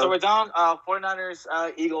Steelers now? So we're down 49ers,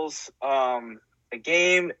 Eagles. The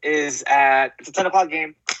game is it's a 10 o'clock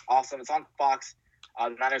game. Awesome. It's on Fox.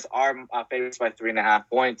 The Niners are favorites by 3.5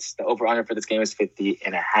 points. The over-under for this game is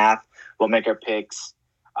 50.5. We'll make our picks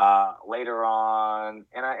later on.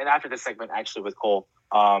 And after this segment, actually, with Cole.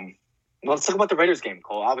 Let's talk about the Raiders game,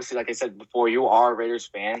 Cole. Obviously, like I said before, you are a Raiders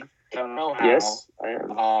fan. I don't know how. Yes, I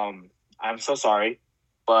am. I'm so sorry,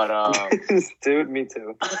 but dude, me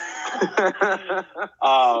too. so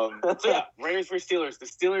yeah, Raiders versus Steelers. The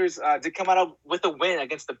Steelers did come out with a win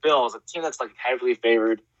against the Bills, a team that's like heavily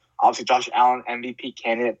favored. Obviously, Josh Allen, MVP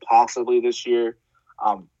candidate possibly this year.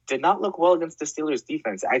 Did not look well against the Steelers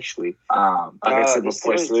defense, actually. Like I said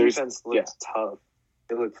before, the Steelers defense looked tough.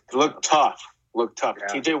 It looked tough. Yeah.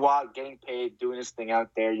 TJ Watt getting paid, doing his thing out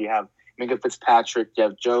there. You have Minka Fitzpatrick. You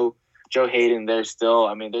have Joe Hayden there still.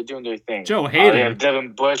 I mean, they're doing their thing. Joe Hayden. You have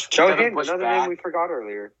Devin Bush. Another name we forgot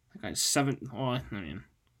earlier. That guy's 7. Oh, I mean.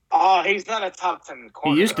 Oh, he's not a top 10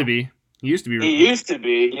 corner. He used to be. He used to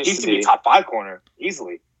be top 5 corner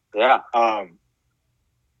easily. Yeah.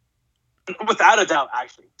 Without a doubt,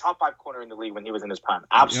 actually, top 5 corner in the league when he was in his prime.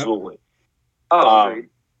 Absolutely. Yep.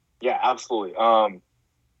 Yeah, absolutely.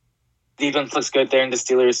 Defense looks good there in the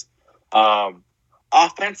Steelers.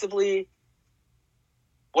 Offensively,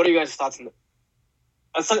 what are you guys' thoughts on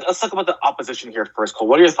let's talk about the opposition here first, Cole.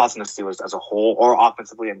 What are your thoughts on the Steelers as a whole, or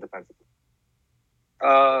offensively and defensively?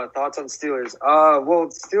 Thoughts on Steelers? Well,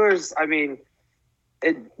 Steelers, I mean,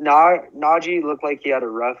 Najee looked like he had a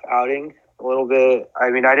rough outing a little bit. I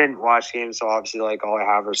mean, I didn't watch the game, so obviously, like, all I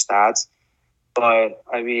have are stats. But,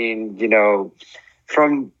 I mean, you know,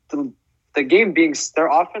 from the game being, their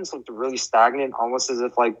offense looked really stagnant, almost as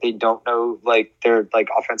if, like, they don't know, like, their, like,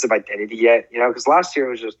 offensive identity yet, you know, because last year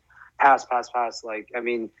it was just pass. Like, I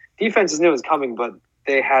mean, defenses knew it was coming, but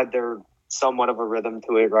they had their somewhat of a rhythm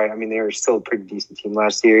to it, right? I mean, they were still a pretty decent team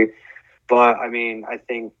last year. But, I mean, I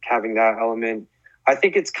think having that element, I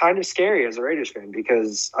think it's kind of scary as a Raiders fan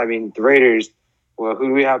because, I mean, the Raiders, well, who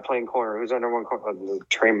do we have playing corner? Who's our number one corner?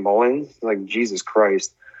 Trey Mullins? Like, Jesus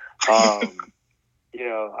Christ. You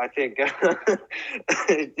know, I think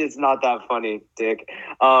it's not that funny, Dick.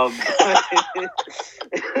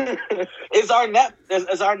 Is Arnett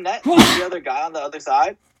the other guy on the other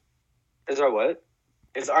side? Is our what?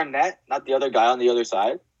 Is Arnett not the other guy on the other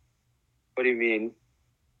side? What do you mean?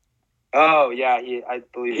 Oh, yeah, I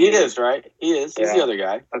believe he is, right? He is. He's the other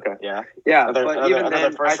guy. Okay. Yeah. Yeah,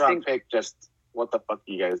 another first-round pick, just what the fuck are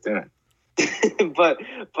you guys doing?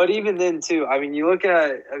 but even then too, I mean, looking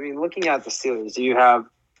at the Steelers, you have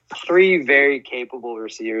 3 very capable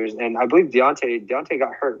receivers, and I believe Deontay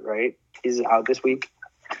got hurt, right? He's out this week.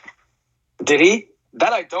 Did he?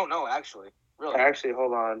 That I don't know, actually. Really? Actually,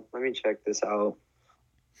 hold on. Let me check this out.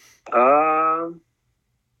 Oh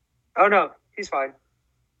no, he's fine.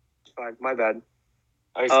 He's fine. My bad.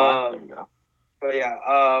 Oh, he's fine. There you go. But yeah,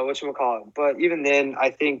 whatchamacallit. But even then, I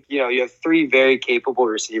think, you know, you have 3 very capable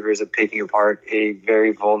receivers of picking apart a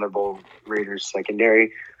very vulnerable Raiders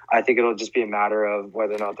secondary. I think it'll just be a matter of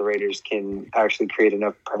whether or not the Raiders can actually create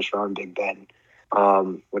enough pressure on Big Ben,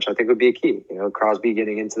 which I think would be a key. You know, Crosby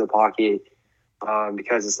getting into the pocket,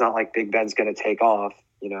 because it's not like Big Ben's going to take off,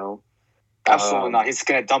 you know. Absolutely not. He's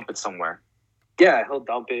going to dump it somewhere. Yeah, he'll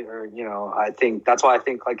dump it, or, you know, I think that's why I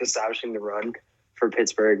think, like, establishing the run for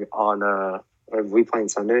Pittsburgh on are we playing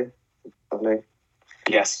Sunday?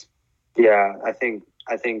 Yes. Yeah, I think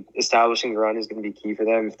establishing the run is going to be key for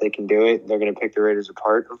them. If they can do it, they're going to pick the Raiders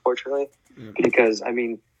apart, unfortunately. Mm-hmm. Because, I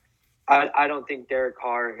mean, I don't think Derek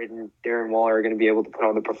Carr and Darren Waller are going to be able to put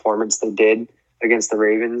on the performance they did against the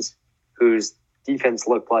Ravens, whose defense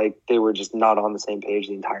looked like they were just not on the same page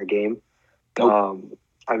the entire game. Nope.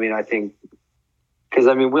 I mean, I think – because,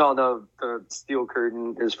 I mean, we all know the steel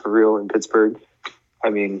curtain is for real in Pittsburgh.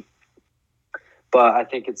 I mean – but I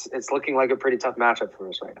think it's looking like a pretty tough matchup for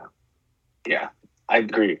us right now. Yeah, I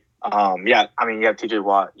agree. Yeah, I mean, you have TJ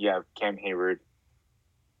Watt, you have Cam Hayward.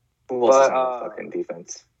 Who else is on the fucking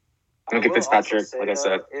defense? Minka Fitzpatrick, like I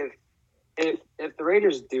said. If the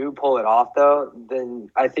Raiders do pull it off, though, then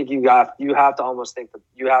I think you have to almost think that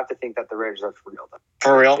you have to think that the Raiders are for real. Though.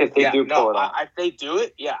 For real? If they do pull it off. If they do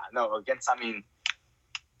it, yeah. No, against, I mean,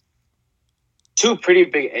 2 pretty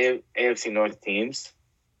big AFC North teams.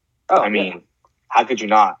 Oh, I mean, how could you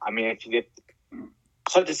not? I mean, if you get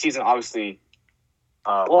start the season, obviously.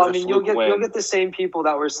 Well, I mean, you'll get the same people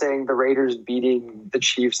that were saying the Raiders beating the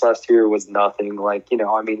Chiefs last year was nothing. Like, you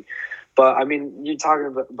know, I mean, but I mean, you're talking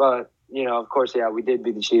about, but you know, of course, yeah, we did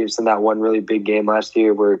beat the Chiefs in that one really big game last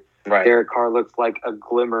year where Derek Carr looked like a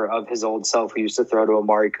glimmer of his old self, who used to throw to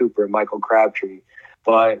Amari Cooper and Michael Crabtree.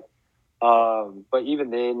 But even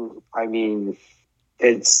then, I mean,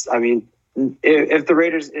 if the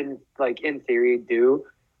Raiders in theory do,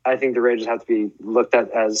 I think the Raiders have to be looked at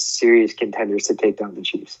as serious contenders to take down the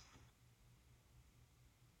Chiefs.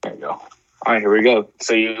 There you go. All right, here we go.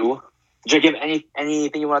 So did you give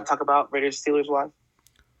anything you want to talk about Raiders Steelers wise?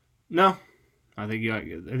 No, I think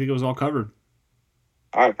it was all covered.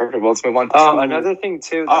 All right, perfect. Well, let's move on to another thing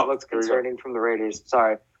too that looks concerning from the Raiders.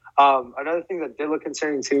 Sorry. Another thing that did look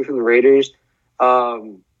concerning too from the Raiders,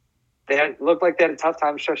 looked like they had a tough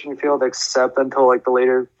time stretching the field, except until like the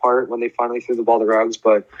later part when they finally threw the ball to Ruggs.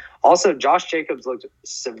 But also, Josh Jacobs looked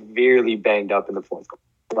severely banged up in the fourth quarter,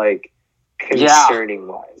 like concerning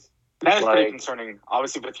wise. That's pretty concerning.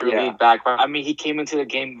 Obviously, with your lead back, I mean, he came into the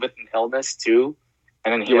game with an illness too,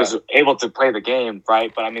 and then he was able to play the game,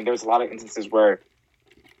 right? But I mean, there's a lot of instances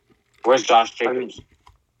where's Josh Jacobs? I mean,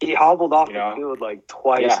 he hobbled off the field like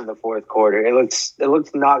twice in the fourth quarter. It looks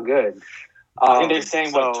not good. I think they're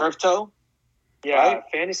saying turf toe. Yeah, right?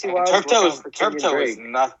 Fantasy-wise, turf toe is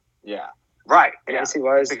not. Yeah, right.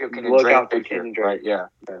 Fantasy-wise, look out for Kenyon Drake. Right. Yeah.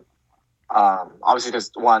 Obviously,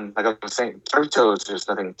 just one, like I was saying, turf toe is just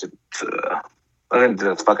nothing to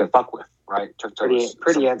fucking fuck with, right? Turf toe is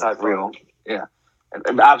pretty anti-real. Yeah.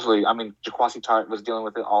 And absolutely. I mean, Jaquasi Tart was dealing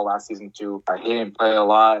with it all last season too. He didn't play a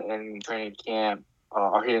lot in training camp,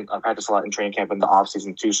 or he didn't practice a lot in training camp in the off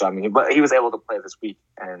season too. So I mean, but he was able to play this week.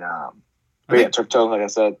 And turf toe, like I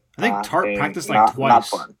said, I think Tart practiced like twice. Not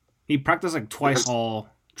fun. He practiced like twice all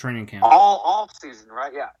training camp. All off season,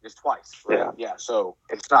 right? Yeah, just twice. Right? Yeah. So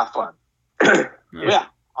it's not fun. Yeah.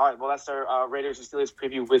 All right. Well, that's our Raiders and Steelers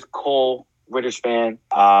preview with Cole, Raiders fan.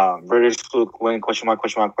 Raiders fluke win? Question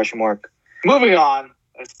mark. Moving on,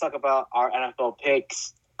 let's talk about our NFL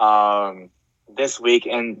picks this week,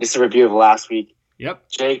 and this is a review of last week. Yep.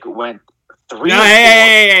 Jake went 3-4.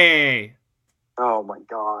 Hey! Oh my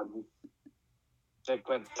God. Jake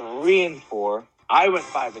went 3-4. I went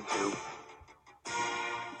 5-2.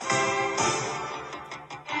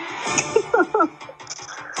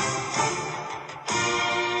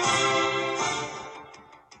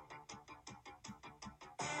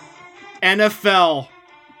 NFL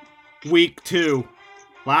week 2.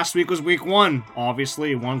 Last week was week 1.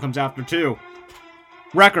 Obviously, 1 comes after 2.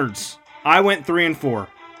 Records. I went 3-4.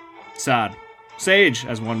 Sad. Sage,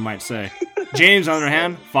 as one might say. James, on the other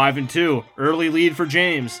hand, 5-2. Early lead for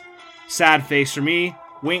James. Sad face for me.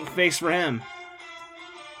 Wink face for him.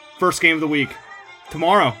 First game of the week.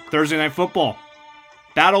 Tomorrow, Thursday Night Football.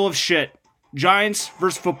 Battle of shit. Giants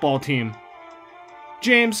versus football team.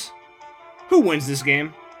 James, who wins this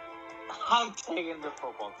game? I'm taking the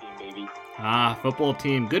football team, baby. Football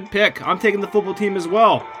team. Good pick. I'm taking the football team as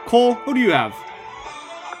well. Cole, who do you have?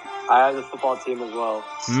 I have the football team as well.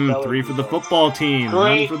 3 for the football team.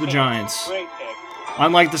 1 for the Giants. Great pick.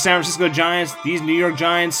 Unlike the San Francisco Giants, these New York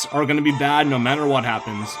Giants are going to be bad no matter what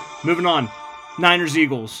happens. Moving on. Niners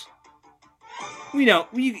Eagles. We know.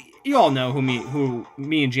 You all know who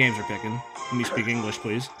me and James are picking. Let me speak English,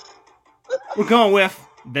 please. We're going with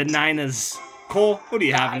the Niners. Cole, who do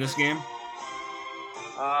you have in this game?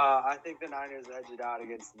 I think the Niners edge it out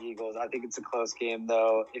against the Eagles. I think it's a close game,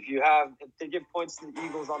 though. If they give points to the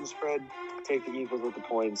Eagles on the spread, take the Eagles with the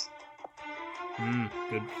points.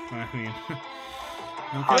 Good. I mean,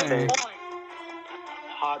 okay.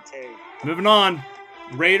 Hot take. Moving on.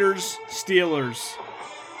 Raiders, Steelers.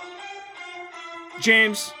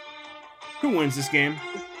 James, who wins this game?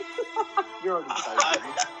 You're already excited.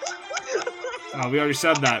 We already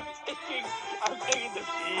said that. I'm taking the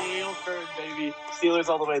steel curtain, baby. Steelers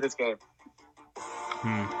all the way this game.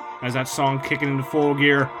 As that song kicking into full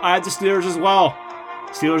gear, I had the Steelers as well.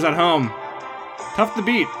 Steelers at home. Tough to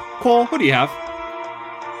beat. Cole, who do you have?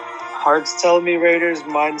 Heart's telling me Raiders,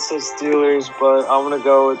 mine says Steelers, but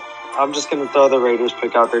I'm just going to throw the Raiders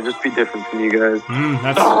pick out there. Just be different from you guys.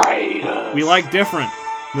 The Raiders. We like different.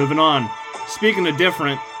 Moving on. Speaking of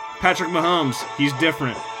different, Patrick Mahomes, he's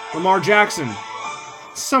different. Lamar Jackson,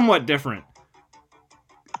 somewhat different.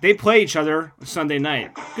 They play each other Sunday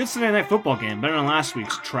night. Good Sunday night football game. Better than last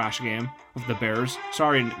week's trash game with the Bears.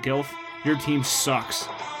 Sorry, Gilf. Your team sucks.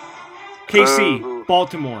 KC,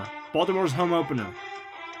 Baltimore. Baltimore's home opener.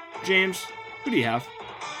 James, who do you have?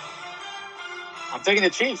 I'm taking the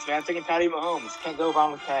Chiefs, man. I'm taking Patty Mahomes. Can't go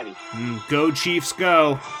wrong with Patty. Go Chiefs,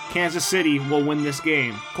 go. Kansas City will win this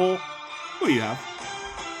game. Cole, who do you have?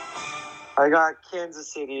 I got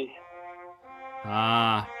Kansas City.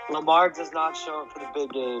 Ah. Lamar does not show up for the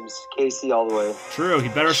big games. KC all the way. True. He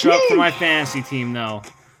better show up for my fantasy team, though.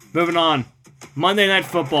 Moving on. Monday Night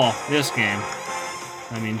Football. This game.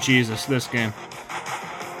 I mean, Jesus, this game.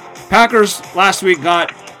 Packers last week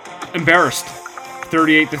got embarrassed.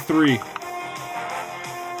 38-3.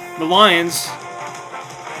 The Lions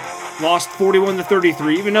lost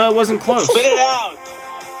 41-33, even though it wasn't close. Spit it out.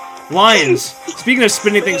 Lions. Speaking of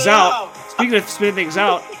spitting things out,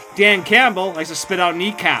 Dan Campbell likes to spit out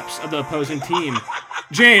kneecaps of the opposing team.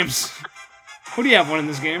 James, who do you have winning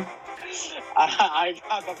this game? I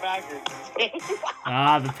got the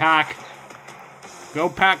Packers. The Pack. Go,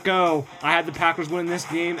 Pack, go. I had the Packers win this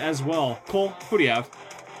game as well. Cole, who do you have?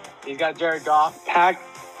 He's got Jared Goff.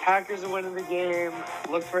 Packers are winning the game.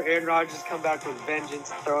 Look for Aaron Rodgers to come back with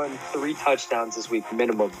vengeance, throwing 3 touchdowns this week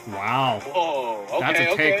minimum. Wow. Whoa. Okay, That's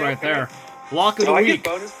a take right there. Lock of Do the I week.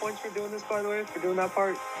 get bonus points for doing this, by the way? For doing that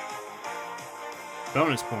part?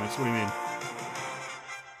 Bonus points? What do you mean?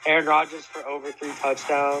 Aaron Rodgers for over 3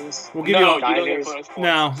 touchdowns. We'll give No, you you don't get Niners. bonus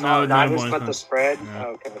points. No, Niners, bonus but the points. spread?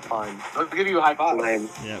 No. Okay, fine. I'll give you a high five. Lame.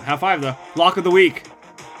 Yeah, high five though. Lock of the week.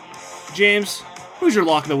 James, who's your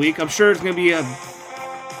lock of the week? I'm sure it's gonna be a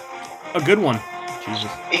good one. Jesus.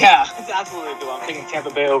 Yeah, it's absolutely good. I'm taking Tampa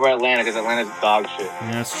Bay over Atlanta because Atlanta's dog shit.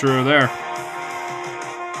 Yeah, that's true there.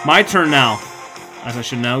 My turn now. As I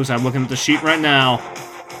should know, because I'm looking at the sheet right now.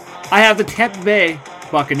 I have the Tampa Bay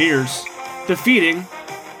Buccaneers defeating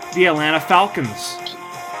the Atlanta Falcons.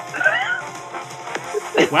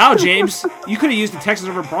 Wow, James, you could have used the Texans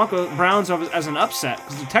over Browns as an upset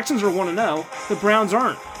because the Texans are 1-0, the Browns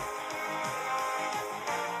aren't.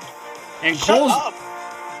 And Cole's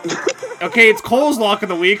okay. It's Cole's lock of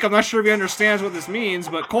the week. I'm not sure if he understands what this means,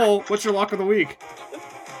 but Cole, what's your lock of the week?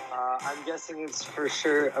 I'm guessing it's for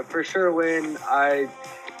sure a for sure win.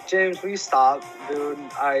 James, will you stop, dude?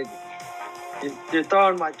 You're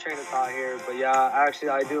throwing my train of thought here, but yeah, actually,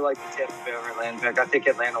 I do like the Tampa Bay over Atlanta. I think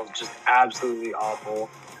Atlanta was just absolutely awful.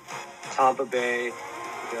 Tampa Bay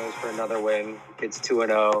goes for another win. Gets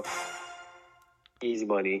 2-0. Easy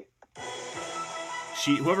money.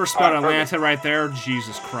 Whoever spelled Perfect. Atlanta right there,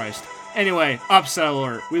 Jesus Christ. Anyway, upset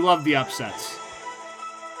alert. We love the upsets.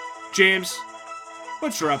 James,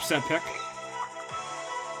 what's your upset pick?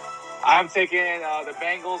 I'm taking the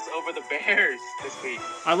Bengals over the Bears this week.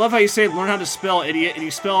 I love how you say learn how to spell idiot, and you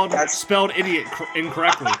spelled idiot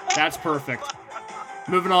incorrectly. That's perfect.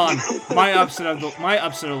 Moving on. My upset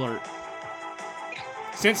alert.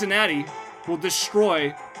 Cincinnati will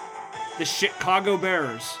destroy the Chicago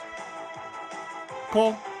Bears.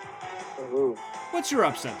 Cole, Ooh. what's your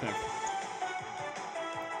upset pick?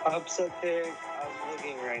 Upset pick. I'm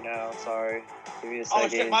looking right now. Sorry. Give me a Oh second.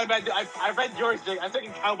 shit, my bad. I read yours, Jake. I'm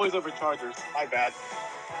taking Cowboys over Chargers. My bad.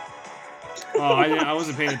 Oh, I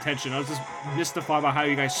wasn't paying attention. I was just mystified by how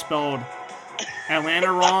you guys spelled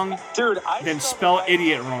Atlanta wrong, Dude, then spell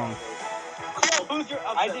idiot wrong. Yo, who's your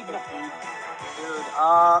upset I did pick, not. dude? Dude,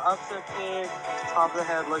 upset pick. Top of the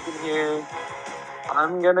head looking here.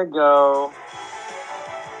 I'm gonna go.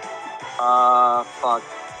 Fuck.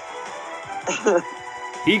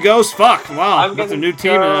 He goes fuck. Wow, that's a new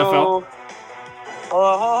team in the NFL.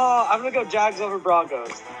 I'm gonna go Jags over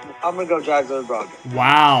Broncos.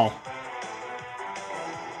 Wow.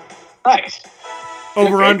 Nice.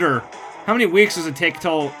 Over Okay. under. How many weeks does it take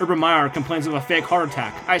till Urban Meyer complains of a fake heart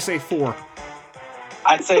attack? I say 4.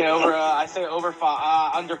 I'd say over. Over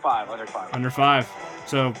 5. Under 5. Under 5.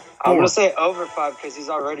 So I'm 4. gonna say over 5 because he's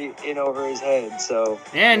already in over his head. So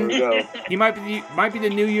And there we go. he might be the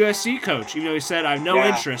new USC coach, even though he said I have no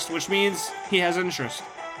Yeah. interest, which means he has interest.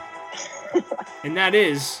 And that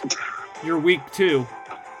is your week 2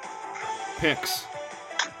 picks.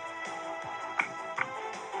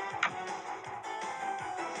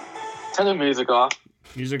 Turn the music off.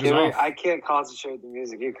 Music is off. I can't concentrate with the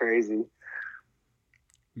music. You're crazy.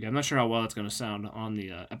 Yeah, I'm not sure how well it's going to sound on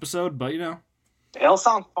the episode, but you know. It'll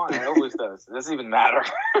sound fine. It always does. It doesn't even matter.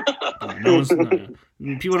 People Because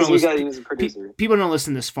don't we gotta listen. use a producer. People don't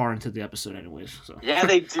listen this far into the episode, anyways. So Yeah,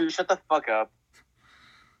 they do. Shut the fuck up.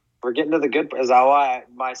 We're getting to the good. Is that why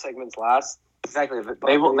my segment's last? Exactly.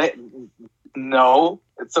 They will. No.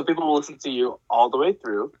 It's so people will listen to you all the way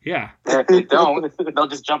through. yeah, And if they don't, they'll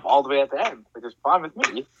just jump all the way at the end, which is fine with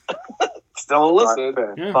me. Still listen.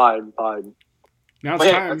 Yeah. Fine. now it's But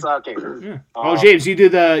yeah, time. it's okay. Yeah. Oh, James, you do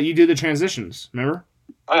the transitions. Remember?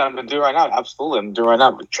 Oh yeah, I'm gonna do it right now. Absolutely, I'm doing it right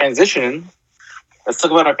now. Transition. Let's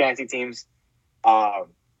talk about our fantasy teams. Mine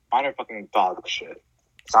are fucking dog shit.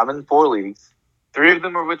 So I'm in 4 leagues. 3 of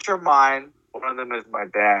them are which are mine. 1 of them is my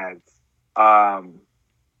dad's.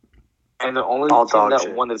 And the only All team dog that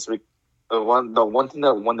shit. won this week, the one team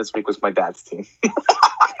that won this week was my dad's team.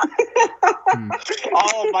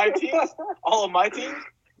 all of my teams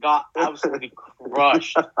got absolutely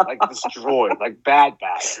crushed, like destroyed, like bad.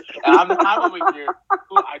 And I'm over here.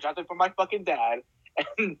 I drafted for my fucking dad,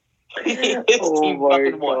 and his team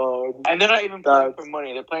fucking won. And they're not even playing for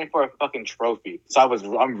money; they're playing for a fucking trophy. So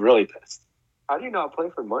I'm really pissed. How do you not play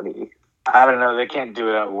for money? I don't know. They can't do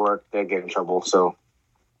it at work. They get in trouble. So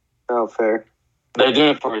Oh, fair. they're doing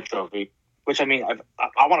it for a trophy. Which I mean,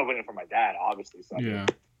 I want to win it for my dad, obviously. So Yeah.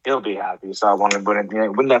 he'll be happy. So I want to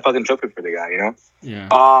win that fucking trophy for the guy. You know. Yeah.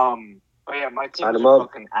 But But yeah, my team Sign is him up.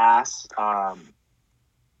 fucking ass.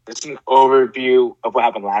 This is an overview of what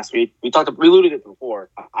happened last week. We alluded to it before.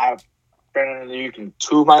 I have Brandon Ayuk in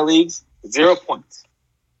 2 of my leagues, 0 points.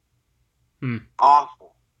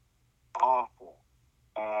 Awful.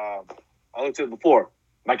 I looked at it before.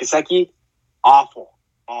 Mike Gesicki, awful.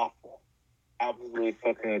 Absolutely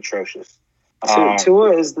fucking atrocious.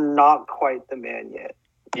 Tua is not quite the man yet.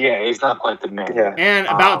 Yeah, he's not quite the man. Yeah. And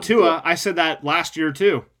about Tua, I said that last year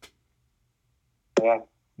too. Yeah.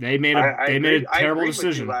 They made a terrible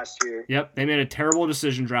decision last year. Yep, they made a terrible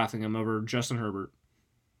decision drafting him over Justin Herbert.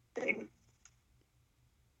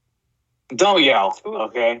 Don't yell,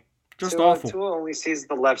 okay? Just awful. Tua only sees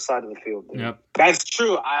the left side of the field. Dude. Yep. That's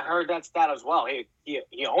true. I heard that stat as well.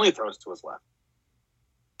 He only throws to his left.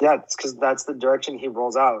 Yeah, it's because that's the direction he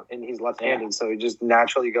rolls out, and he's left-handed, so he just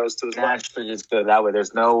naturally goes to his left. Naturally, just go that way.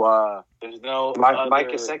 There's no. Mike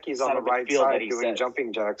Gesicki's on the right side doing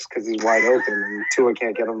jumping jacks because he's wide open, and Tua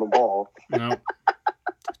can't get him the ball. No,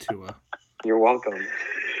 Tua. You're welcome.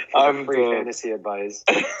 Free fantasy advice.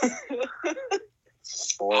 Did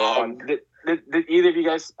either of you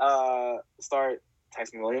guys start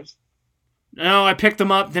Tyson Williams? No, I picked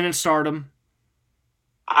him up, didn't start him.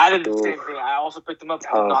 I did the same thing. I also picked him up, did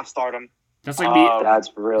not start him. That's like me. That's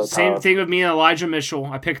real Same tough. thing with me and Elijah Mitchell.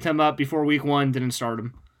 I picked him up before week 1, didn't start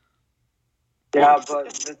him. Yeah,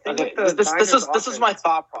 but the thing with this is my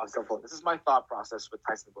thought process. This is my thought process with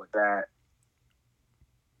Tyson Williams.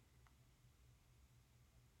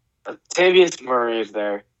 That Latavius Murray is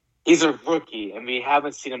there. He's a rookie, and we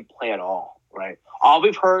haven't seen him play at all, right? All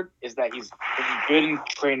we've heard is that he's been good in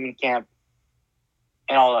training camp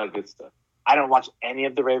and all that good stuff. I don't watch any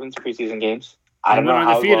of the Ravens preseason games. I don't know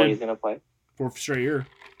how well he's going to play. 4th straight year.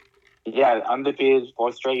 Yeah, undefeated,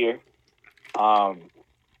 4th straight year.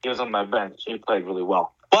 He was on my bench. He played really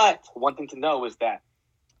well. But one thing to know is that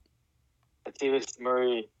Latavius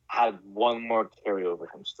Murray had one more carry over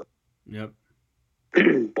him still. Yep.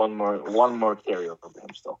 one more carry over him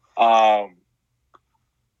still. And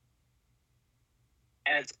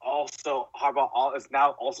it's also Harbaugh is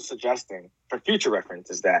now also suggesting for future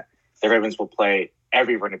references that the Ravens will play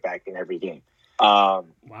every running back in every game. Wow.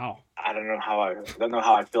 I don't know how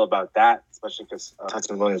I feel about that, especially because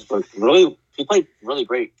Tyson Williams played really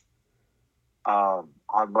great on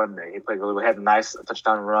Monday. He played really well. He had a nice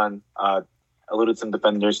touchdown run, eluded some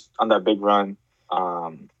defenders on that big run.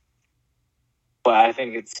 But I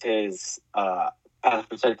think it's his pass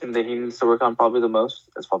protection that he needs to work on probably the most.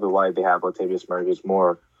 That's probably why they have Latavius Murray, who's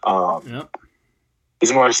more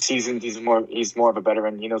he's more seasoned. He's more of a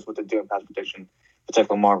veteran. He knows what to do in pass protection. Protect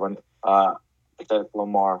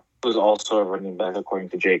Lamar, who's also a running back according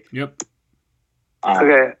to Jake. Yep.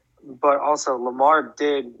 Okay, but also Lamar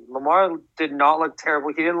did not look terrible.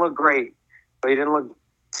 He didn't look great, but he didn't look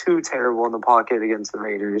too terrible in the pocket against the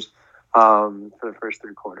Raiders for the first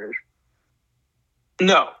 3 quarters.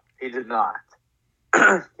 No, he did not.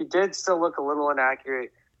 He did still look a little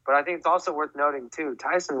inaccurate, but I think it's also worth noting too.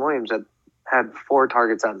 Tyson Williams had 4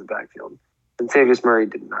 targets out of the backfield, and Latavius Murray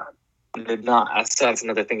did not. Did not. That's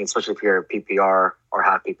another thing, especially if you're PPR or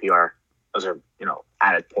half PPR. Those are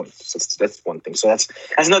added points. That's one thing. So that's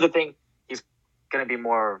another thing. He's gonna be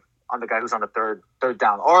more on the guy who's on the third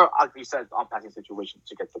down, or like you said, on passing situations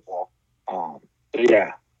to get the ball.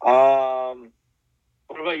 Yeah.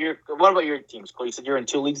 What about your teams, Cole? You said you're in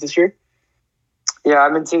 2 leagues this year? Yeah,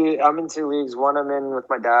 I'm in 2 leagues. One I'm in with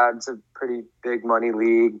my dad. It's a pretty big money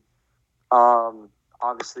league.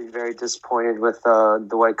 Obviously very disappointed with the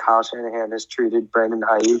way Kyle Shanahan has treated Brandon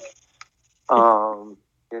Ayuk.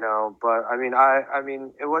 But I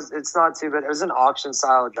mean, it's not too bad. It was an auction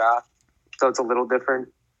style draft, so it's a little different.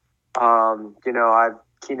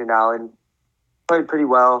 Keenan Allen played pretty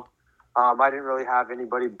well. I didn't really have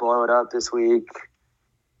anybody blow it up this week.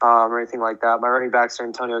 Or anything like that. My running backs are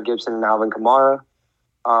Antonio Gibson and Alvin Kamara.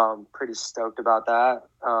 Pretty stoked about that.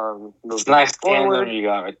 It's a nice tandem you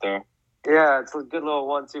got right there. Yeah, it's a good little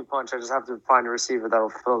 1-2 punch. I just have to find a receiver that'll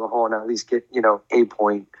fill the hole and at least get, a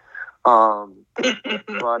point. But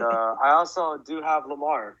I also do have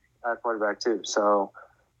Lamar at quarterback too. So,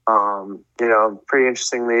 pretty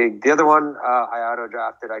interesting league. The other one, I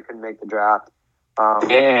auto-drafted. I couldn't make the draft.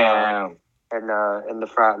 Damn. In the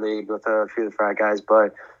frat league with a few of the frat guys.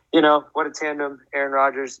 But, what a tandem. Aaron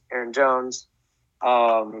Rodgers, Aaron Jones.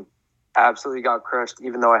 Absolutely got crushed,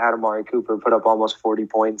 even though I had Amari Cooper put up almost 40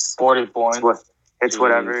 points. 40 points. It's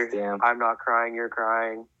whatever. Damn. I'm not crying. You're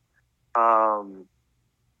crying.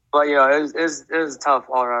 But, it was a tough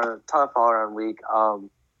all around week.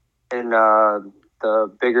 In the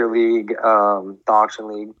bigger league, the auction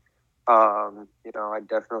league,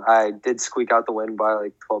 I did squeak out the win by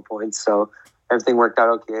like 12 points, so everything worked out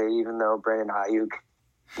okay, even though Brandon Ayuk,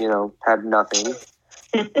 had nothing.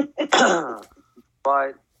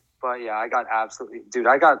 but yeah, I got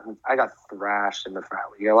thrashed in the frat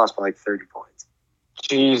league. I lost by like 30 points.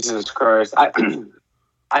 Jesus Christ.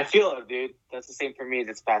 I feel it, dude. That's the same for me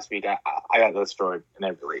this past week. I got destroyed in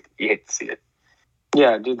every league. You hate to see it.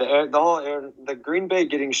 Yeah, dude, the Green Bay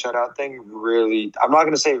getting shut out thing really, I'm not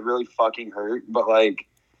going to say it really fucking hurt, but like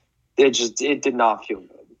it did not feel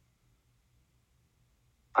good.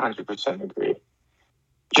 100% agree.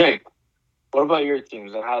 Jake, what about your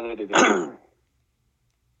teams and how they did it?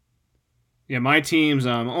 Yeah, my teams.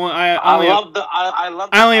 I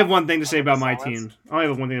only have one thing to say about my team. I only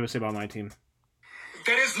have one thing to say about my team.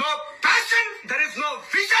 There is no passion, there is no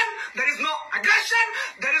vision, there is no aggression,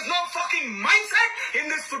 there is no fucking mindset in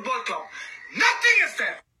this football club. Nothing is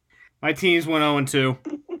there. My teams went 0-2.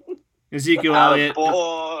 Ezekiel Elliott's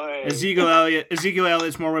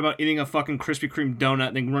more worried about eating a fucking Krispy Kreme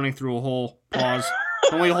donut than running through a hole. Pause.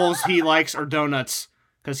 The only holes he likes are donuts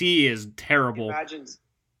because he is terrible.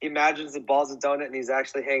 He imagines the ball's a donut and he's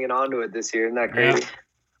actually hanging on to it this year. Isn't that crazy?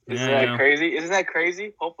 Yeah. Isn't that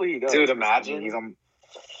crazy? Hopefully he does. Dude, imagine.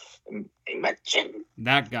 Imagine.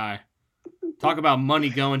 That guy. Talk about money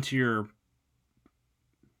going to your...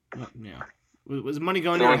 Yeah. Was money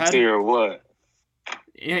going to your head? To your what?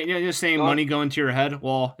 Yeah, you're saying money going to your head?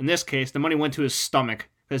 Well, in this case, the money went to his stomach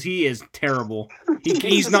because he is terrible.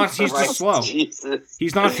 He's just slow. Jesus.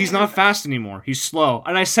 He's not fast anymore. He's slow.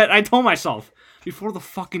 And I told myself before the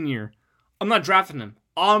fucking year, I'm not drafting him.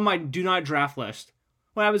 On my do not draft list.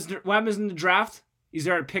 What happens in the draft? He's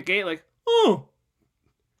there at pick 8, like, oh,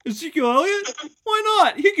 Ezekiel Elliott? Why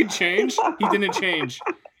not? He can change. He didn't change.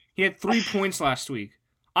 He had 3 points last week.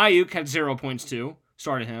 Ayuk had 0 points too.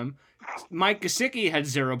 Started him. Mike Gesicki had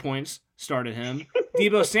 0 points. Started him.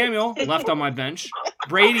 Deebo Samuel left on my bench.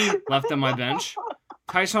 Brady left on my bench.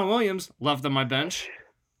 Tyson Williams left on my bench.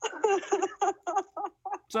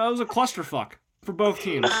 So it was a clusterfuck for both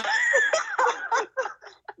teams.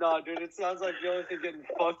 No, dude, it sounds like the only thing getting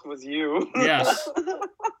fucked was you. Yes.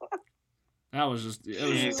 It was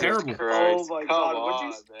terrible. Christ. Oh my god!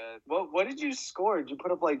 What did you score? Did you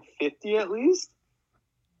put up like 50 at least?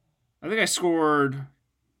 I think I scored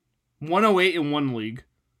 108 in one league.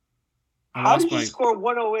 How did you score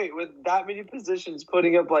 108 with that many positions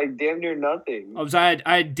putting up like damn near nothing? I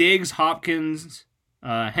had Diggs, Hopkins,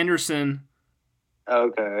 Henderson.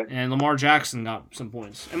 Okay. And Lamar Jackson got some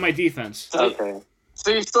points. And my defense. Okay. So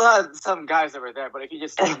you still had some guys over there, but if you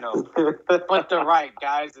just put the right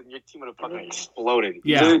guys, then your team would have fucking exploded.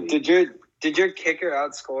 Yeah. Dude, did your kicker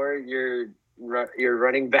outscore your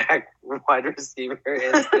running back, wide receiver,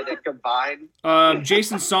 instead of combined?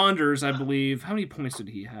 Jason Saunders, I believe. How many points did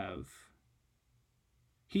he have?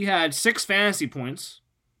 He had 6 fantasy points.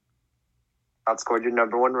 Outscored your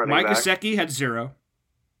number one running back. Mike Gesicki had 0.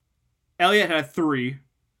 Elliott had 3.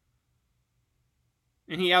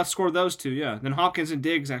 And he outscored those 2, yeah. Then Hopkins and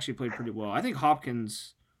Diggs actually played pretty well. I think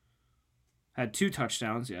Hopkins had 2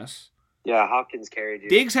 touchdowns, yes. Yeah, Hopkins carried you.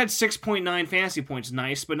 Diggs had 6.9 fantasy points.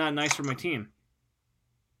 Nice, but not nice for my team.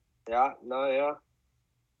 Yeah.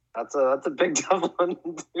 That's a big tough one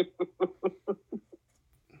to do.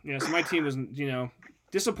 Yeah, so my team was,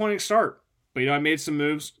 disappointing start. But, I made some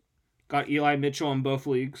moves. Got Eli Mitchell in both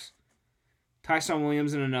leagues. Tyson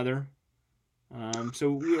Williams in another.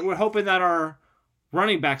 So we're hoping that our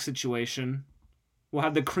running back situation will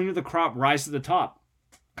have the cream of the crop rise to the top.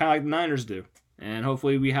 Kind of like the Niners do. And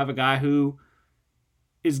hopefully we have a guy who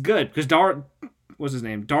is good. Because what's his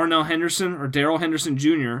name? Darrell Henderson or Darrell Henderson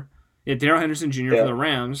Jr. Yeah, Darrell Henderson Jr. for the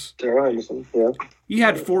Rams. Darrell Henderson, yeah. He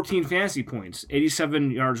had 14 fantasy points.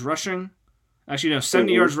 87 yards rushing. Actually, no,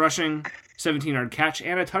 70 yards rushing, 17-yard catch,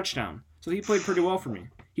 and a touchdown. So he played pretty well for me.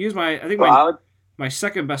 He was my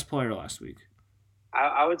second best player last week.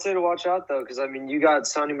 I would say to watch out, though, because, you got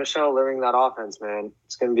Sonny Michel living that offense, man.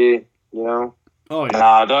 It's going to be, Oh, yeah.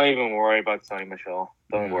 Nah, don't even worry about Sonny Michel.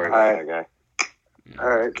 Don't worry about that guy. Yeah. All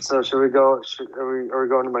right, so should we go? Are we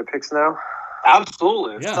going to my picks now?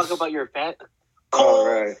 Absolutely. Let's Yes. talk about your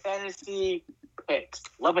fantasy picks.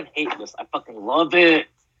 Love and hate this. I fucking love it.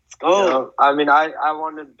 Let's go. I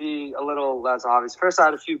want to be a little less obvious. First, I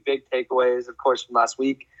had a few big takeaways, of course, from last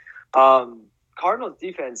week. Cardinals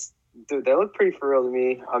defense, dude, they look pretty for real to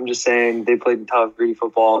me. I'm just saying they played tough, gritty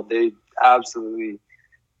football. They absolutely,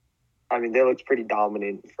 they looked pretty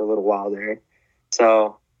dominant for a little while there.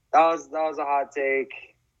 So that was a hot take.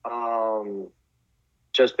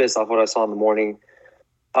 Just based off what I saw in the morning.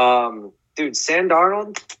 Dude, Sam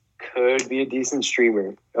Darnold could be a decent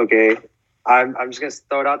streamer. Okay, I'm just gonna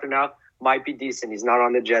throw it out there now. Might be decent. He's not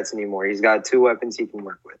on the Jets anymore. He's got 2 weapons he can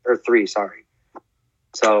work with, or 3. Sorry.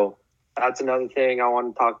 So that's another thing I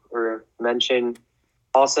want to talk or mention.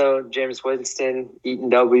 Also, Jameis Winston eating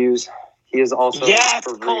W's. He is also Yes,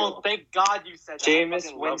 for Cole. real. Thank God you said that.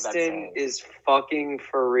 Jameis Winston is fucking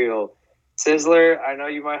for real. Sizzler, I know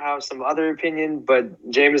you might have some other opinion, but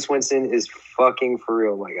Jameis Winston is fucking for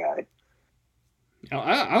real, my guy.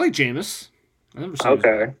 I like Jameis. I never said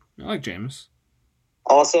Okay. I like Jameis.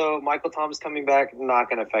 Also, Michael Thomas coming back, not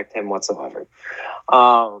going to affect him whatsoever.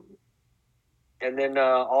 And then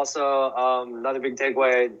also another big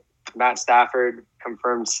takeaway, Matt Stafford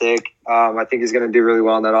confirmed sick. I think he's going to do really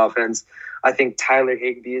well in that offense. I think Tyler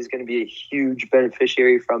Higbee is going to be a huge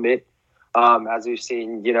beneficiary from it. As we've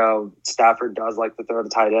seen, Stafford does like to throw to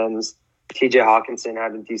tight ends. TJ Hawkinson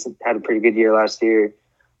had a pretty good year last year.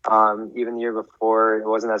 Even the year before, it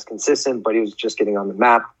wasn't as consistent, but he was just getting on the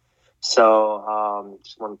map. So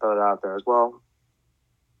just want to throw that out there as well.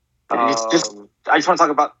 I just want to talk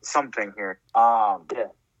about something here. Yeah.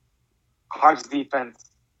 Hawks defense,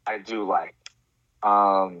 I do like.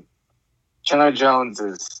 Chandler Jones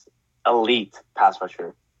is elite pass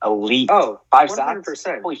rusher. Elite. Oh, 5 sacks.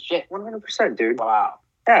 100%. Holy shit. 100%, dude. Wow.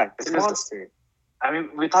 Yeah, it's This is- monster. I mean,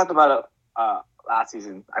 we talked about it last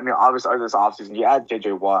season. I mean, obviously, this offseason, you add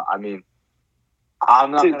J.J. Watt. I mean, I'm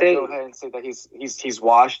not going to go ahead and say that he's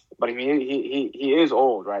washed, but I mean, he is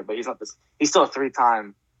old, right? But he's not this. He's still a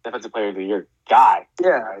 3-time Defensive Player of the Year guy. Yeah.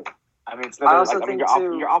 Right? I mean, it's never,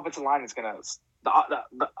 your offensive line is going to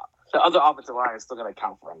the other offensive line is still going to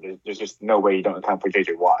account for him. There's just no way you don't account for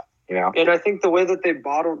J.J. Watt. And I think the way that they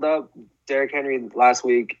bottled up Derrick Henry last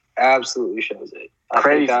week absolutely shows it.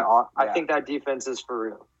 Crazy. I think that defense is for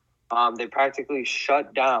real. They practically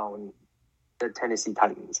shut down the Tennessee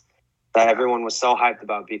Titans that everyone was so hyped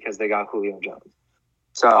about because they got Julio Jones.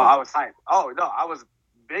 So I was hyped. Oh, no, I was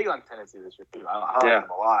big on Tennessee this year, too. I like them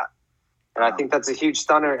a lot. And I think that's a huge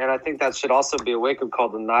stunner, and I think that should also be a wake-up call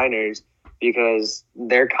to the Niners because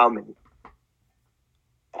they're coming.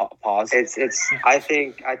 Pause. I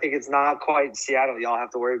think it's not quite Seattle. Y'all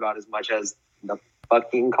have to worry about as much as the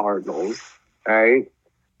fucking Cardinals. All right.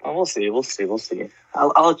 Oh, we'll see.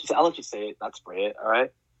 I'll let you say it, not spray it. All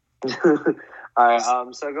right. All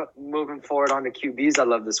right. So moving forward on to QBs, I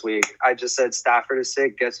love this week. I just said Stafford is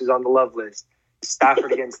sick. Guess who's on the love list?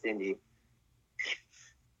 Stafford against Indy.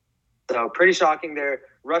 So pretty shocking there.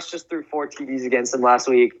 Russ just threw 4 TDs against them last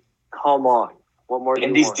week. Come on. What more do you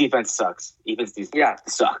Indy's want? defense sucks. Indy's defense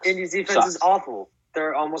sucks. Indy's defense is awful.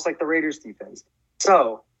 They're almost like the Raiders' defense.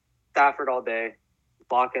 So, Stafford all day,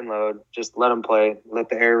 lock and load. Just let them play. Let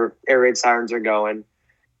the air raid sirens are going.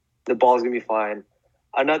 The ball's gonna be flying.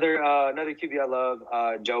 Another QB I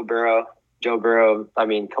love, Joe Burrow. Joe Burrow. I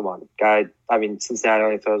mean, come on, guy. I mean, Cincinnati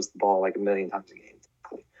only throws the ball like 1 million times a game.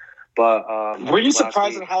 But were you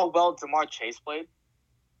surprised at how well Jamar Chase played?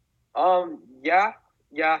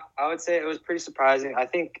 Yeah, I would say it was pretty surprising. I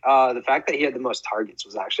think the fact that he had the most targets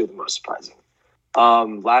was actually the most surprising.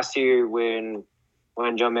 Last year when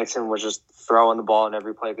Joe Mixon was just throwing the ball in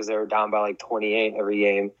every play because they were down by like 28 every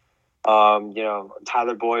game,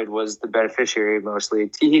 Tyler Boyd was the beneficiary mostly.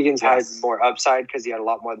 T. Higgins had more upside because he had a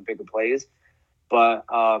lot more of the bigger plays. But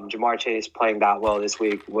Jamar Chase playing that well this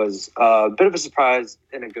week was a bit of a surprise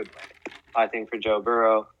in a good way, I think, for Joe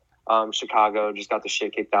Burrow. Chicago just got the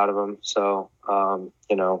shit kicked out of them. So,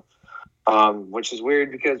 which is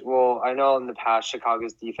weird because, I know in the past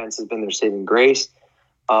Chicago's defense has been their saving grace.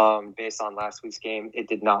 Based on last week's game, it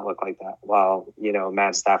did not look like that while,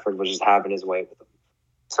 Matt Stafford was just having his way with them.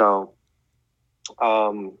 So,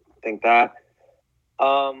 I think that.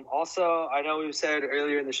 Also, I know we've said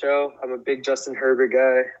earlier in the show, I'm a big Justin Herbert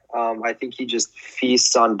guy. I think he just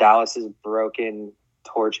feasts on Dallas's broken,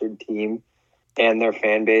 tortured team and their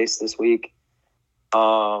fan base this week.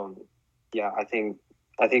 I think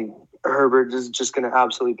Herbert is just going to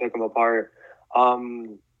absolutely pick them apart.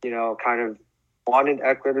 Kind of wanted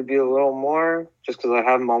Eckler to be a little more just because I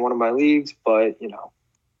have him on one of my leagues, but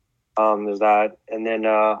there's that. And then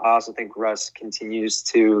I also think Russ continues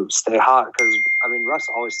to stay hot because Russ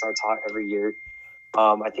always starts hot every year.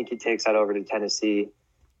 I think he takes that over to Tennessee,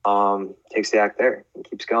 takes the act there and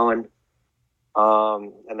keeps going.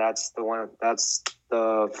 And that's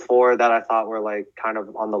the 4 that I thought were like kind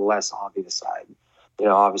of on the less obvious side.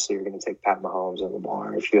 Obviously you're going to take Pat Mahomes and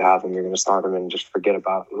Lamar. If you have him, you're going to start him and just forget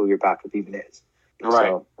about who your backup even is. Right,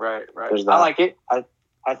 so, right. I like it.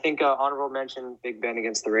 I think honorable mention, Big Ben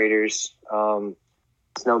against the Raiders.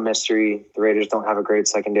 It's no mystery. The Raiders don't have a great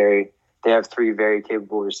secondary. They have 3 very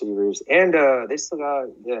capable receivers, and they still got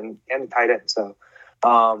and a tight end. So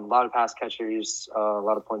A lot of pass catchers, a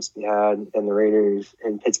lot of points to be had in the Raiders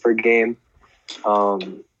and Pittsburgh game.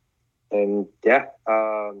 And yeah,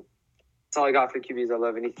 that's all I got for QBs. I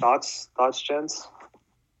love. Any thoughts, gents?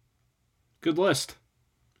 Good list.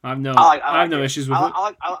 I have no issues with it.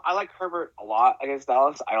 I like Herbert a lot against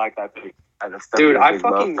Dallas. I like that pick. Dude, I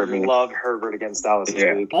fucking love Herbert against Dallas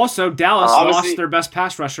this week. Also, Dallas lost their best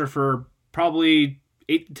pass rusher for probably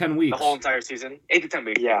 8 to 10 weeks. The whole entire season, 8 to 10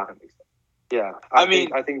 weeks. Yeah. I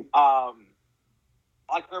think. I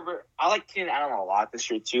like Herbert. I like Keenan Allen a lot this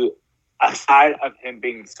year too. Aside of him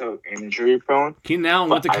being so injury prone, Keenan Allen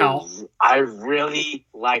went to Cal. I really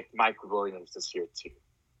like Mike Williams this year too.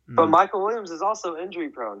 But Michael Williams is also injury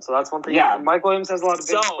prone, so that's one thing. Yeah, Mike Williams has a lot of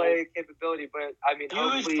big play capability, but I mean,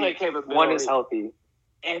 huge play capability. One is healthy.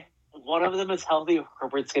 If one of them is healthy,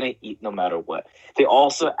 Herbert's gonna eat no matter what. They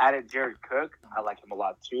also added Jared Cook. I like him a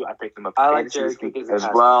lot too. I picked him up. I like Jared Cook as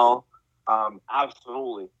well.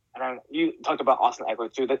 Absolutely. And you talked about Austin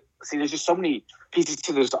Eckler too. There's just so many pieces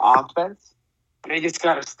to this offense. They just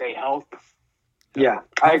gotta stay healthy. Yeah,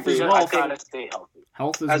 I agree. I gotta stay healthy.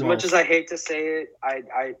 Health is as much as I hate to say it,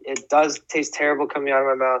 it does taste terrible coming out of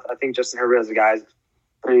my mouth. I think Justin Herbert as a guy is a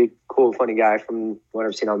pretty cool, funny guy from what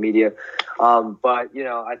I've seen on media. But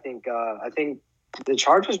I think the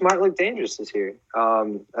Chargers might look dangerous this year.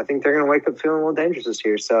 I think they're going to wake up feeling a little dangerous this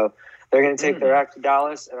year. So they're going to take their act to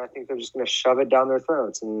Dallas, and I think they're just going to shove it down their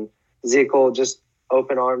throats. And Zeke will just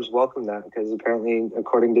open arms welcome that because apparently,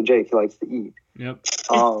 according to Jake, he likes to eat. Yep.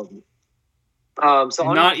 So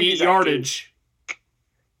and not eat yardage.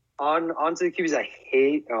 On to the QBs I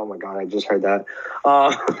hate. Oh my god, I just heard that.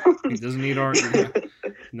 He doesn't eat yardage.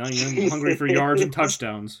 Not even hungry for yards and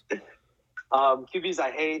touchdowns. QBs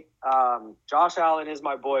I hate. Josh Allen is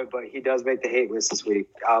my boy, but he does make the hate list this week.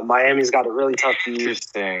 Miami's got a really tough year.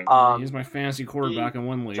 Interesting. He's my fantasy quarterback in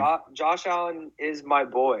one league. Josh Allen is my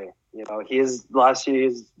boy. He is last year.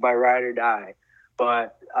 He's my ride or die.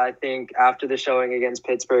 But I think after the showing against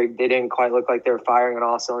Pittsburgh, they didn't quite look like they were firing on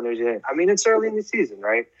all cylinders yet. I mean, it's early in the season,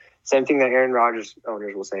 right? Same thing that Aaron Rodgers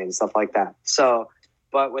owners will say and stuff like that. So,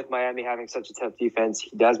 but with Miami having such a tough defense,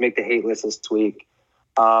 he does make the hate list this week,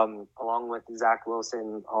 along with Zach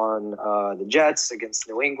Wilson on the Jets against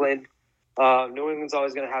New England. New England's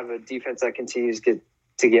always going to have a defense that continues to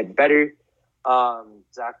get better.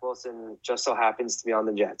 Zach Wilson just so happens to be on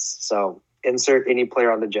the Jets. So insert any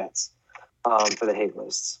player on the Jets for the hate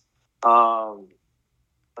lists.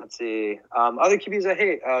 Let's see. Other QBs I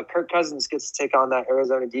hate. Kirk Cousins gets to take on that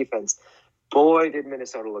Arizona defense. Boy, did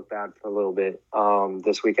Minnesota look bad for a little bit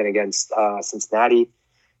this weekend against Cincinnati.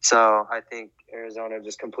 So I think Arizona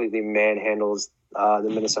just completely manhandles the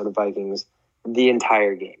Minnesota Vikings the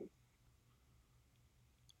entire game.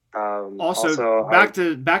 Also back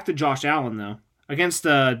to Josh Allen, though. Against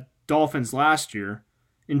the Dolphins last year,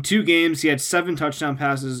 in 2 games, he had 7 touchdown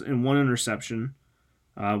passes and 1 interception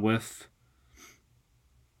with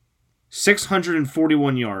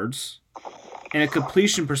 641 yards and a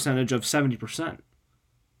completion percentage of 70%.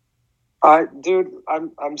 Dude,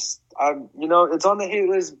 I'm it's on the hate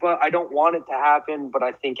list, but I don't want it to happen, but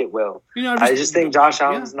I think it will. I just think Josh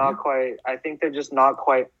Allen's not quite. I think they're just not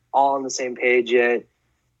quite all on the same page yet.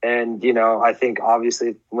 And I think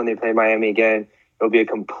obviously when they play Miami again, it'll be a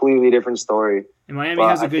completely different story. And Miami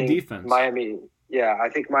has a good defense. I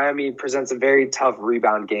think Miami presents a very tough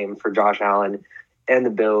rebound game for Josh Allen and the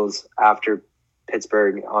Bills after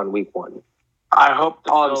Pittsburgh on week 1. I hope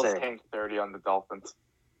the Bills tank 30 on the Dolphins.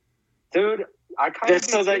 Dude, I kind of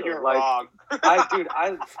just so that you're wrong.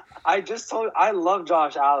 I love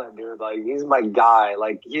Josh Allen, dude. Like, he's my guy.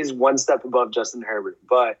 Like, he's one step above Justin Herbert.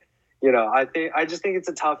 But, I just think it's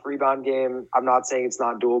a tough rebound game. I'm not saying it's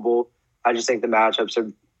not doable. I just think the matchups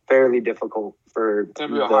are fairly difficult for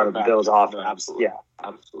the Bills offense. Absolutely. Yeah.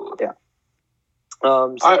 Absolutely. Yeah.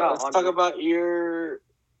 All right, let's talk about your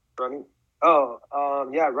running.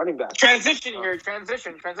 Running back. Transition here.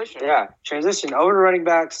 Transition. Yeah, transition. Over to running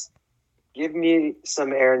backs. Give me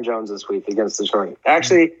some Aaron Jones this week against Detroit.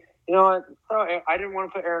 Actually, you know what? I didn't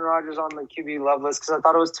want to put Aaron Rodgers on the QB love list because I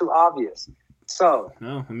thought it was too obvious. So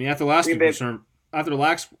no, I mean after last week's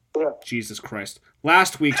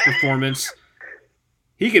performance,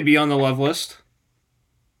 he could be on the love list.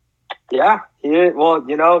 Yeah, I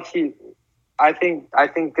think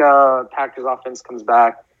Packers offense comes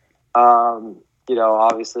back.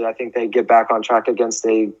 Obviously, I think they get back on track against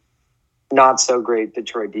a not so great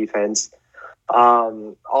Detroit defense.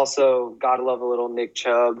 Also, gotta love a little Nick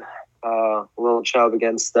Chubb. Little Chubb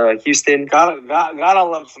against Houston. Gotta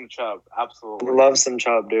love some Chubb. Absolutely. Love some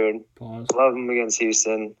Chubb, dude. Pause. Love him against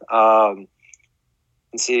Houston. Let's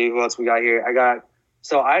see who else we got here. I got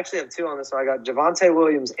So I actually have two on this one. I got Javonte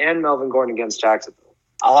Williams and Melvin Gordon against Jacksonville.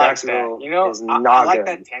 I like Jacksonville that. You know, is I not like good.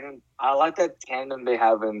 that tandem. I like that tandem they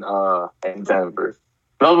have in Denver.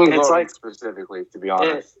 Melvin It's Gordon like- specifically, to be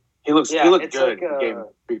honest. He looked good it's in like, game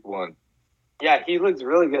week 1. Yeah, he looks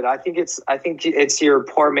really good. I think it's your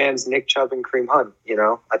poor man's Nick Chubb and Kareem Hunt. You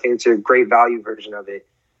know, I think it's your great value version of it.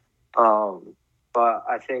 But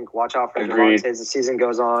I think watch out for Agreed. Javonte as the season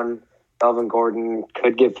goes on. Melvin Gordon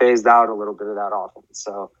could get phased out a little bit of that offense,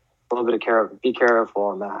 so a little bit of be careful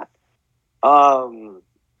on that.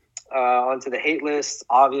 Onto the hate list.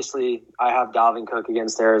 Obviously, I have Dalvin Cook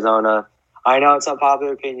against Arizona. I know it's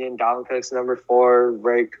unpopular opinion. Dalvin Cook's number 4,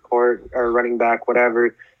 running back,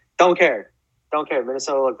 whatever. Don't care.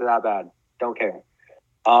 Minnesota looked that bad. Don't care.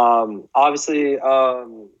 Obviously,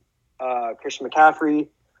 Christian McCaffrey.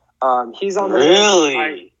 He's on the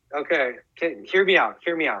Really? Okay. Hear me out.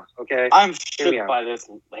 Okay. I'm Hear me shook out. by this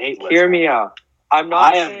hate list. Hear me out. I'm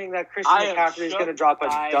not I am- saying that Christian I am McCaffrey is going to shook drop a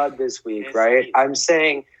by dud this week, this right? hate. I'm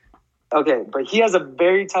saying, okay, but he has a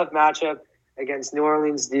very tough matchup against New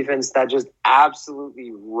Orleans defense that just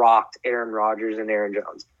absolutely rocked Aaron Rodgers and Aaron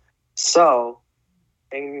Jones. So,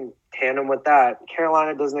 in tandem with that,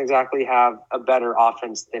 Carolina doesn't exactly have a better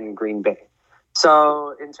offense than Green Bay.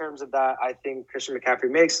 So, in terms of that, I think Christian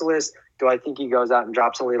McCaffrey makes the list. Do I think he goes out and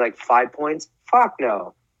drops only like 5 points? Fuck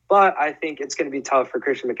no. But I think it's going to be tough for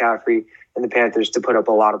Christian McCaffrey and the Panthers to put up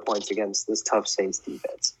a lot of points against this tough Saints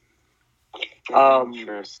defense.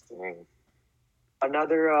 Interesting.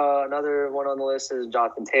 Another one on the list is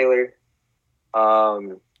Jonathan Taylor. I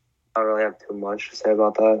don't really have too much to say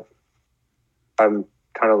about that. I'm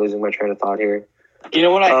kind of losing my train of thought here. You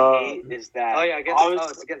know what I hate is that. Oh yeah,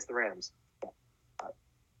 it's against the Rams.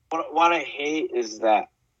 What I hate is that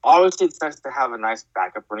obviously it's nice to have a nice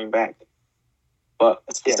backup running back, but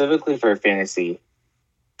specifically for fantasy,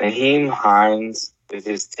 Naheem Hines is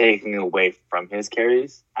just taking away from his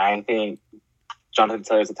carries. I think Jonathan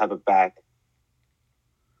Taylor is the type of back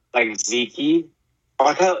like Zeke, or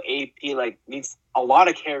like how AP needs a lot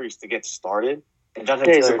of carries to get started, and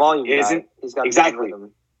Jonathan He's a Taylor volume isn't. guy. He's got Exactly.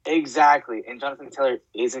 rhythm. Exactly. And Jonathan Taylor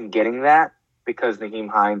isn't getting that because Naheem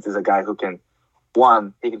Hines is a guy who can,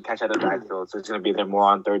 one, he can catch out of the backfield, so he's going to be there more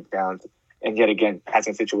on third downs, and yet again,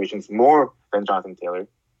 passing situations more than Jonathan Taylor.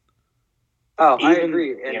 Oh, I Even,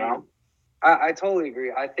 agree. And you know? I totally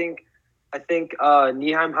agree. I think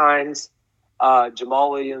Nyheim Hines,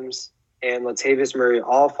 Jamal Williams, and Latavius Murray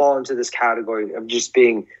all fall into this category of just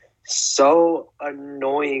being so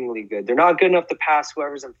annoyingly good. They're not good enough to pass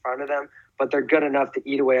whoever's in front of them, but they're good enough to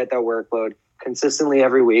eat away at their workload consistently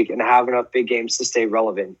every week and have enough big games to stay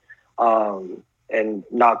relevant and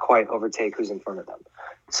not quite overtake who's in front of them.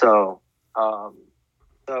 So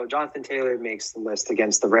Jonathan Taylor makes the list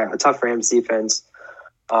against a tough Rams defense.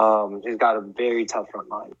 He's got a very tough front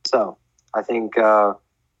line. So I think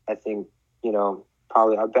probably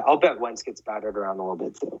I'll bet Wentz gets battered around a little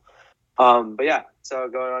bit too. But yeah, so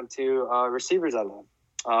going on to receivers I love.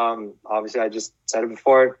 Obviously I just said it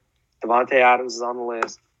before. Devontae Adams is on the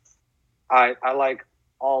list. I like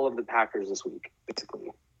all of the Packers this week, basically.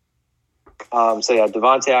 So yeah,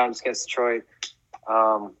 Devontae Adams against Detroit.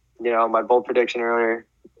 My bold prediction earlier,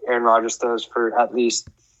 Aaron Rodgers throws for at least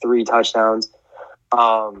 3 touchdowns.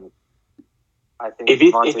 I think If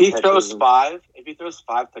he throws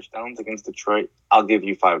 5 touchdowns against Detroit, I'll give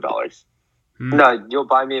you $5. No, you'll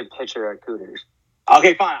buy me a pitcher at Cooters.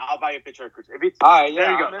 Okay, fine. I'll buy you a picture of Chris. All right, yeah,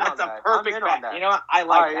 There you go. I'm in That's on a that. perfect I'm in on bet. that. You know what? I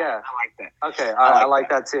like All right, that. yeah. I like that. Okay, I like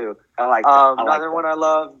that too. I like that. Another one I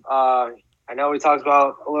love. I know we talked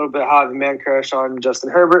about a little bit how I have a man crush on Justin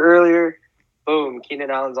Herbert earlier. Boom,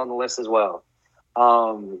 Keenan Allen's on the list as well.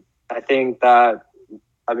 I think they're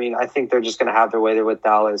just going to have their way there with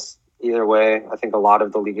Dallas. Either way, I think a lot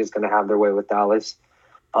of the league is going to have their way with Dallas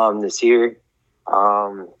this year.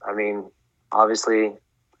 Obviously,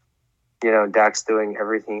 Dak's doing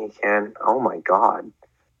everything he can. Oh my God.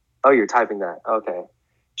 Oh, you're typing that. Okay.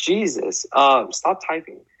 Jesus. Stop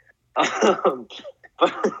typing. But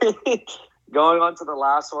going on to the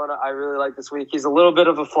last one, I really like this week. He's a little bit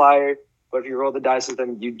of a flyer, but if you roll the dice with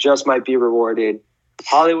him, you just might be rewarded.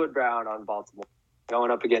 Hollywood Brown on Baltimore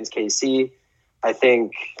going up against KC. I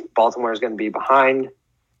think Baltimore is going to be behind.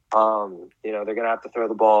 They're going to have to throw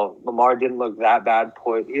the ball. Lamar didn't look that bad.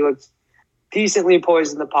 He looked decently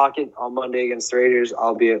poised in the pocket on Monday against the Raiders,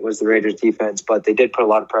 albeit it was the Raiders defense, but they did put a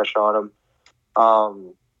lot of pressure on him.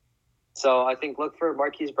 So I think look for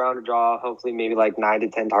Marquise Brown to draw hopefully maybe like 9 to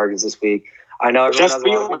 10 targets this week. I know everyone has a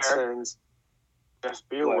lot of concerns. Just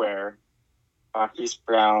be aware. Marquise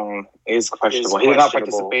Brown is questionable. He He is did not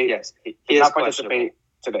questionable. participate. Yes. He did not participate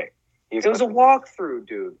today. It was a walkthrough,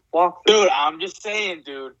 dude. Walkthrough. Dude, I'm just saying,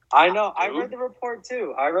 dude. I know. I Dude. read the report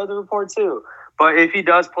too. But if he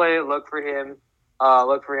does play, look for him.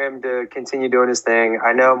 Look for him to continue doing his thing.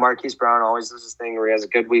 I know Marquise Brown always does his thing where he has a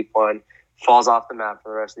good week 1, falls off the map for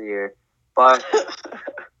the rest of the year. But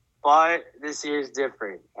this year is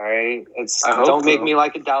different. All right, don't make me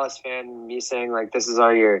like a Dallas fan. Me saying like this is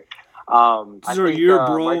our year. This is our year,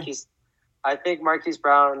 bro. I think Marquise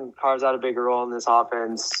Brown carves out a bigger role in this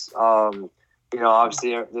offense.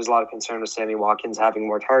 Obviously there's a lot of concern with Sammy Watkins having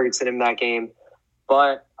more targets than him that game.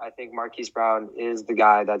 But I think Marquise Brown is the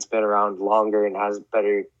guy that's been around longer and has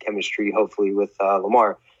better chemistry, hopefully, with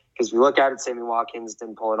Lamar. Because if we look at it, Sammy Watkins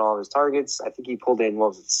didn't pull in all of his targets. I think he pulled in,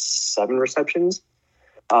 7 receptions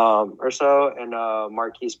or so. And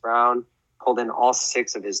Marquise Brown pulled in all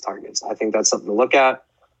 6 of his targets. I think that's something to look at.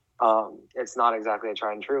 It's not exactly a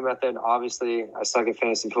tried and true method. Obviously, I suck at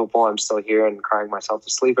fantasy football. I'm still here and crying myself to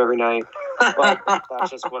sleep every night. But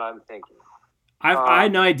that's just what I'm thinking. I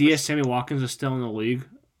had no idea Sammy Watkins was still in the league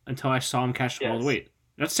until I saw him catch the ball. Wait,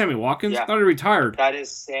 that's Sammy Watkins? Yeah. I thought he retired. That is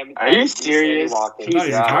Sammy. Are you serious? I thought he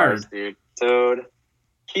retired. Dude.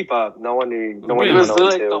 Keep up. No one knew. It was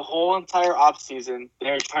like the whole entire offseason. They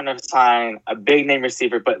were trying to sign a big name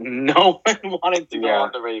receiver, but no one wanted to go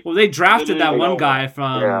on the Ravens. Well, they drafted that one guy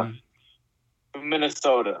from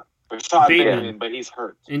Minnesota. Rashad Bateman, but he's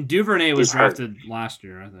hurt. And Duvernay was drafted last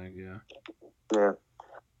year, I think. Yeah.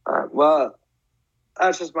 All right. Well,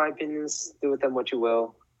 that's just my opinions. Do with them what you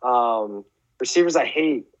will. Receivers I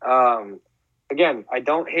hate. Again, I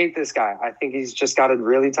don't hate this guy. I think he's just got a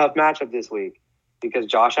really tough matchup this week because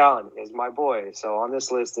Josh Allen is my boy. So on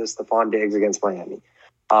this list is Stephon Diggs against Miami.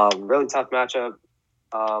 Really tough matchup.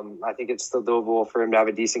 I think it's still doable for him to have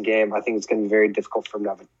a decent game. I think it's going to be very difficult for him to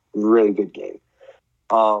have a really good game.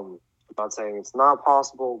 I'm not saying it's not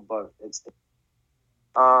possible, but it's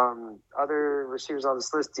other receivers on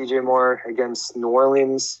this list, DJ Moore against New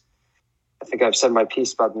Orleans. I think I've said my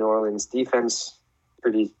piece about the New Orleans defense.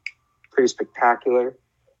 Pretty spectacular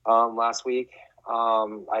last week.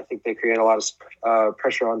 I think they create a lot of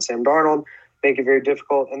pressure on Sam Darnold, make it very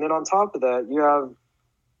difficult. And then on top of that, you have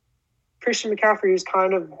Christian McCaffrey, who's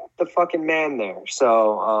kind of the fucking man there.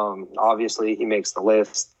 So obviously he makes the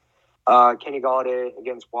list. Kenny Golladay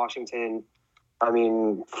against Washington. I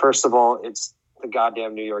mean, first of all, it's the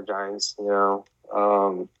goddamn New York Giants.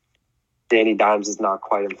 Danny Dimes is not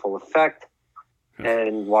quite in full effect,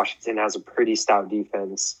 and Washington has a pretty stout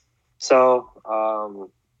defense. So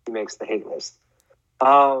he makes the hate list.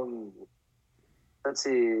 Let's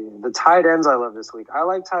see. The tight ends I love this week. I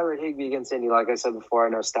like Tyler Higbee against Indy. Like I said before, I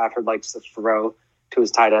know Stafford likes to throw to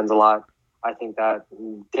his tight ends a lot. I think that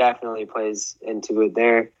definitely plays into it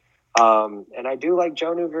there. And I do like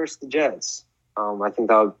Jonnu versus the Jets. I think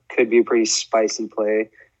that could be a pretty spicy play.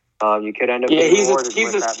 You could end up. Yeah, he's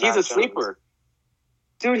a sleeper.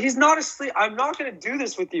 Dude, he's not a sleeper. I'm not going to do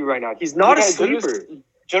this with you right now. He's not a sleeper.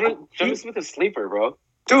 Jonnu Smith is a sleeper, bro.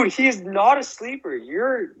 Dude, he is not a sleeper.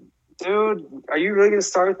 Dude, are you really going to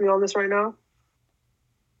start with me on this right now?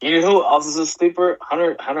 You know who else is a sleeper?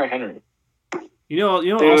 Hunter Henry. You know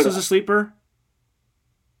who else is a sleeper?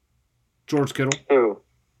 George Kittle. Who?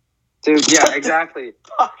 Dude, yeah, exactly.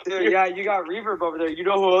 Dude, yeah, you got Reverb over there. You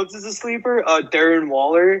know who else is a sleeper? Darren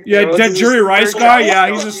Waller. Yeah, that Jerry Rice guy? Yeah,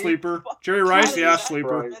 he's a sleeper. Jerry Rice,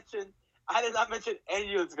 sleeper. I did not mention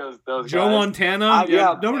any of those guys. Joe Montana?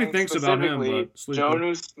 Nobody thinks about him, but sleeper.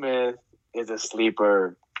 Jonnu Smith is a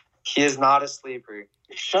sleeper. He is not a sleeper.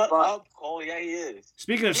 Shut up, Cole. Yeah, he is.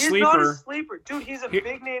 Speaking of he's sleeper. He's not a sleeper. Dude, he's a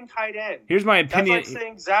big-name tight end. Here's my opinion. That's like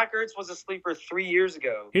saying Zach Ertz was a sleeper 3 years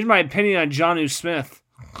ago. Here's my opinion on Jonnu Smith.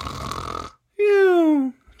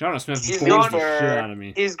 Jonnu Smith bores the shit out of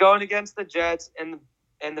me. He's going against the Jets, and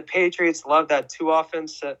the Patriots love that two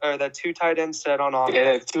tight end set on offense.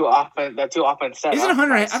 Yeah, that two offense set. Isn't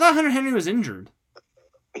Hunter? I thought Hunter Henry was injured.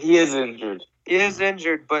 He is injured. He is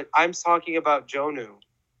injured, but I'm talking about Jonnu.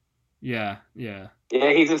 Yeah. Yeah,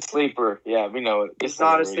 he's a sleeper. Yeah, we know it. He's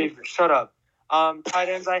not a sleeper. Shut up. Tight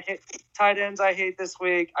ends I hate this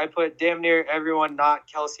week. I put damn near everyone, not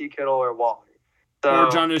Kelsey, Kittle, or Waller. So, or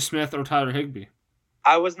Jonnu Smith or Tyler Higbee.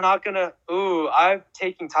 I was not gonna. I'm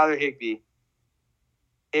taking Tyler Higbee.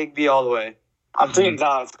 Higbee all the way. I'm taking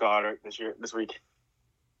Dallas Goedert this week.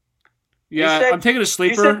 Yeah, I'm taking a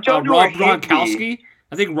sleeper. Rob Gronkowski.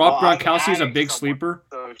 I think Rob Gronkowski is a big sleeper.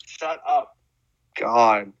 So shut up.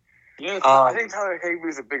 God. Yeah, I think Tyler Higbee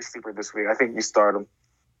is a big sleeper this week. I think you start him.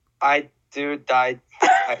 I hate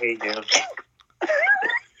you.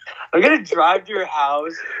 I'm gonna drive to your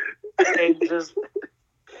house and just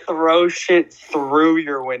throw shit through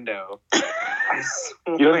your window. I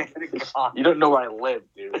swear to God. You don't know where I live,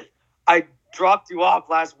 dude. I dropped you off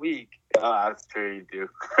last week. Oh, that's true, you do.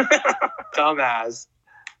 Dumbass.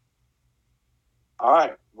 All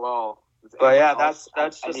right, well. But yeah, that's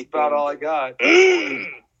just about all I got. Do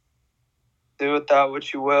with that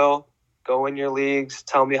what you will. Go in your leagues.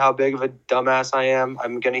 Tell me how big of a dumbass I am.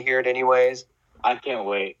 I'm going to hear it anyways. I can't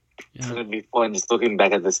wait. Yeah. It's going to be fun just looking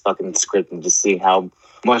back at this fucking script and just seeing how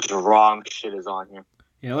much wrong shit is on here.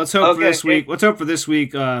 Yeah, let's hope for this week. Let's hope for this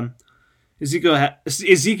week.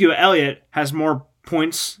 Ezekiel Elliott has more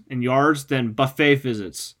points and yards than buffet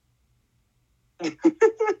visits.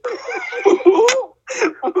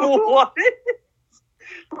 What?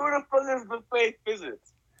 Who the fuck is buffet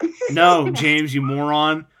visits? No, James, you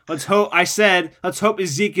moron. Let's hope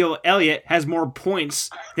Ezekiel Elliott has more points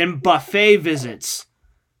than buffet visits.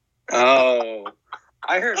 Oh.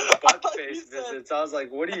 I heard butt you face said- visits. I was like,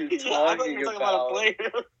 what are you I thought talking you were talking about a about? player.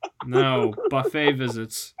 No, buffet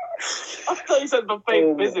visits. I thought you said buffet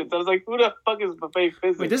Oh. visits. I was like, who the fuck is buffet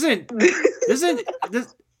visits? Wait, doesn't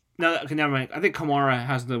no? Okay, never mind. I think Kamara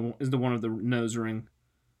is the one of the nose ring.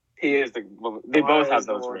 He is the. They both have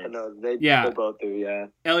those rings. Yeah. They both do, yeah.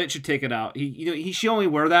 Elliott should take it out. He should only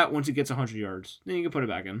wear that once he gets 100 yards. Then you can put it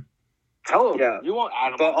back in. Tell him. Yeah. You won't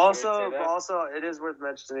add him. But on Twitter also, and say that. it is worth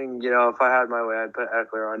mentioning, if I had my way, I'd put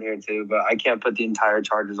Eckler on here too, but I can't put the entire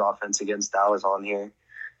Chargers offense against Dallas on here.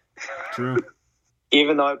 True.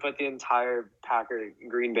 Even though I put the entire Packer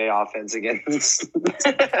Green Bay offense against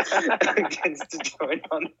Detroit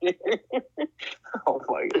on here. Oh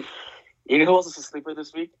my god. You know who else is a sleeper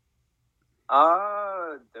this week?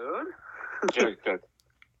 Dude. Jared Cook.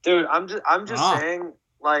 Dude, I'm just saying,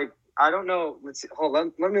 like, I don't know. Let's see. Hold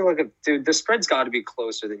on. Let me look at. Dude, the spread's got to be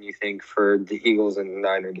closer than you think for the Eagles and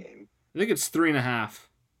Niner game. I think it's 3.5.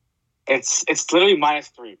 It's literally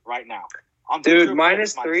 -3 right now. I'm Dude, sure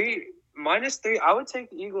minus it's three. I would take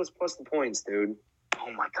the Eagles plus the points, dude.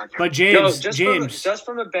 Oh my god. But James, just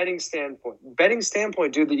from a betting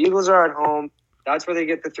standpoint, dude, the Eagles are at home. That's where they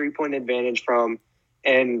get the 3-point advantage from.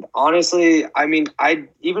 And honestly, I mean, I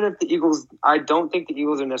don't think the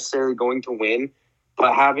Eagles are necessarily going to win.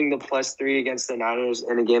 But having the +3 against the Niners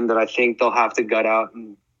in a game that I think they'll have to gut out,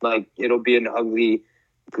 and like it'll be an ugly,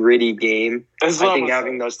 gritty game. I think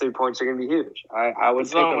having those 3 points are going to be huge. I would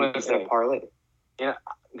take them in a parlay. Yeah,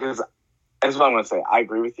 because that's what I'm going to say. I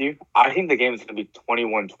agree with you. I think the game is going to be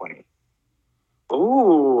 21-20.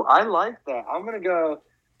 Ooh, I like that. I'm going to go.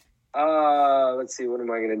 Let's see. What am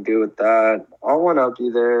I going to do with that? I'll one up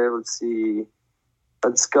you there. Let's see.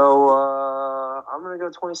 Let's go. I'm going to go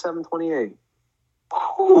 27-28.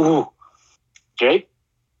 Ooh. Jake?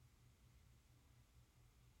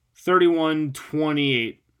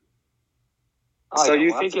 31-28. So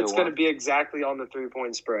you think it's going to be exactly on the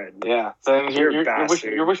 3-point spread? Yeah. So You're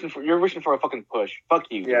you're wishing for a fucking push. Fuck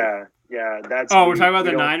you. Yeah. That's. Oh, we're talking about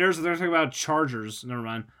the Niners. Or they're talking about Chargers. Never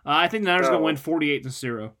mind. I think the Niners are going to win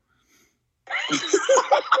 48-0.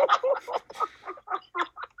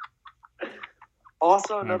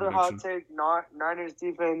 Also, another hot take: Niners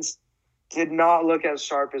defense did not look as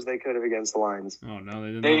sharp as they could have against the Lions. Oh no,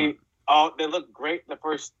 they did not. They looked great the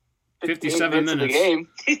first 57 minutes of the game.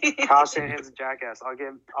 Kyle Shanahan's a jackass. I'll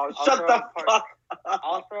Shut the fuck.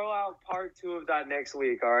 I'll throw out part 2 of that next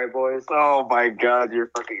week. All right, boys. Oh my god,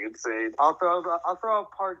 you're fucking insane. I'll throw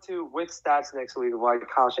out part 2 with stats next week of why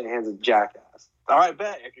Kyle Shanahan's a jackass. All right,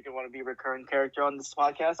 bet. If you want to be a recurring character on this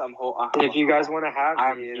podcast, if you guys want to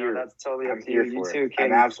have me, that's totally up to you. You two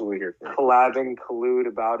can absolutely here for it. Collab and collude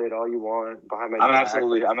about it all you want behind my back.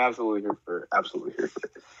 I'm absolutely here for it.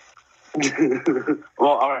 Well,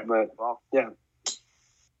 all right, but yeah.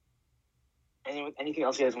 Anything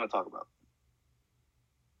else you guys want to talk about?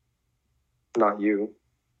 Not you.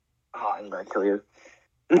 Oh, I'm gonna kill you.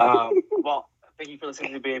 Well, thank you for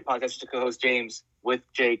listening to the BA podcast. It's your co-host James with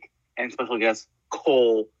Jake and special guest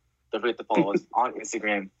Cole. Don't forget to follow us on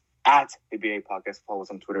Instagram at the BA podcast. Follow us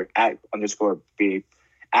on Twitter @_BA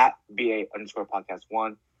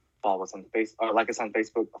 @BA_podcast1. Follow us on like us on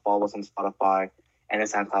Facebook. Follow us on Spotify and the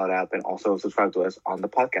SoundCloud app, and also subscribe to us on the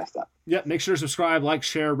podcast app. Yep, make sure to subscribe, like,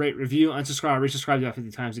 share, rate, review, unsubscribe, resubscribe to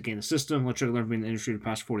 50 times to gain the system. Let's try to learn from the industry the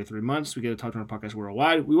past 43 months. We get to talk to our podcast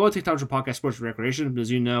worldwide. We will take Talk to our podcast sports and recreation, but as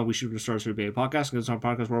you know, we should restart to be a podcast because it's our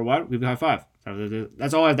podcast worldwide. We have a high five.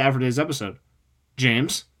 That's all I have to add for today's episode.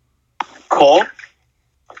 James? Cole?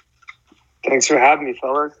 Thanks for having me,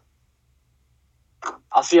 fellas.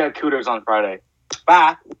 I'll see you at Cooters on Friday.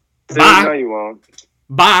 Bye. Bye. No, you won't.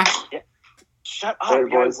 Bye. Shut up, Later, I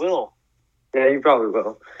boys. will. Yeah, you probably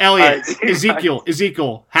will. Elliot, All right,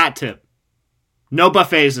 Ezekiel, hat tip. No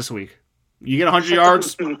buffets this week. You get 100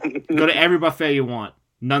 yards, go to every buffet you want.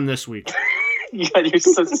 None this week. Yeah, you're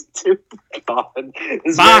so stupid. God,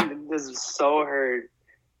 this Bye. man is so hurt.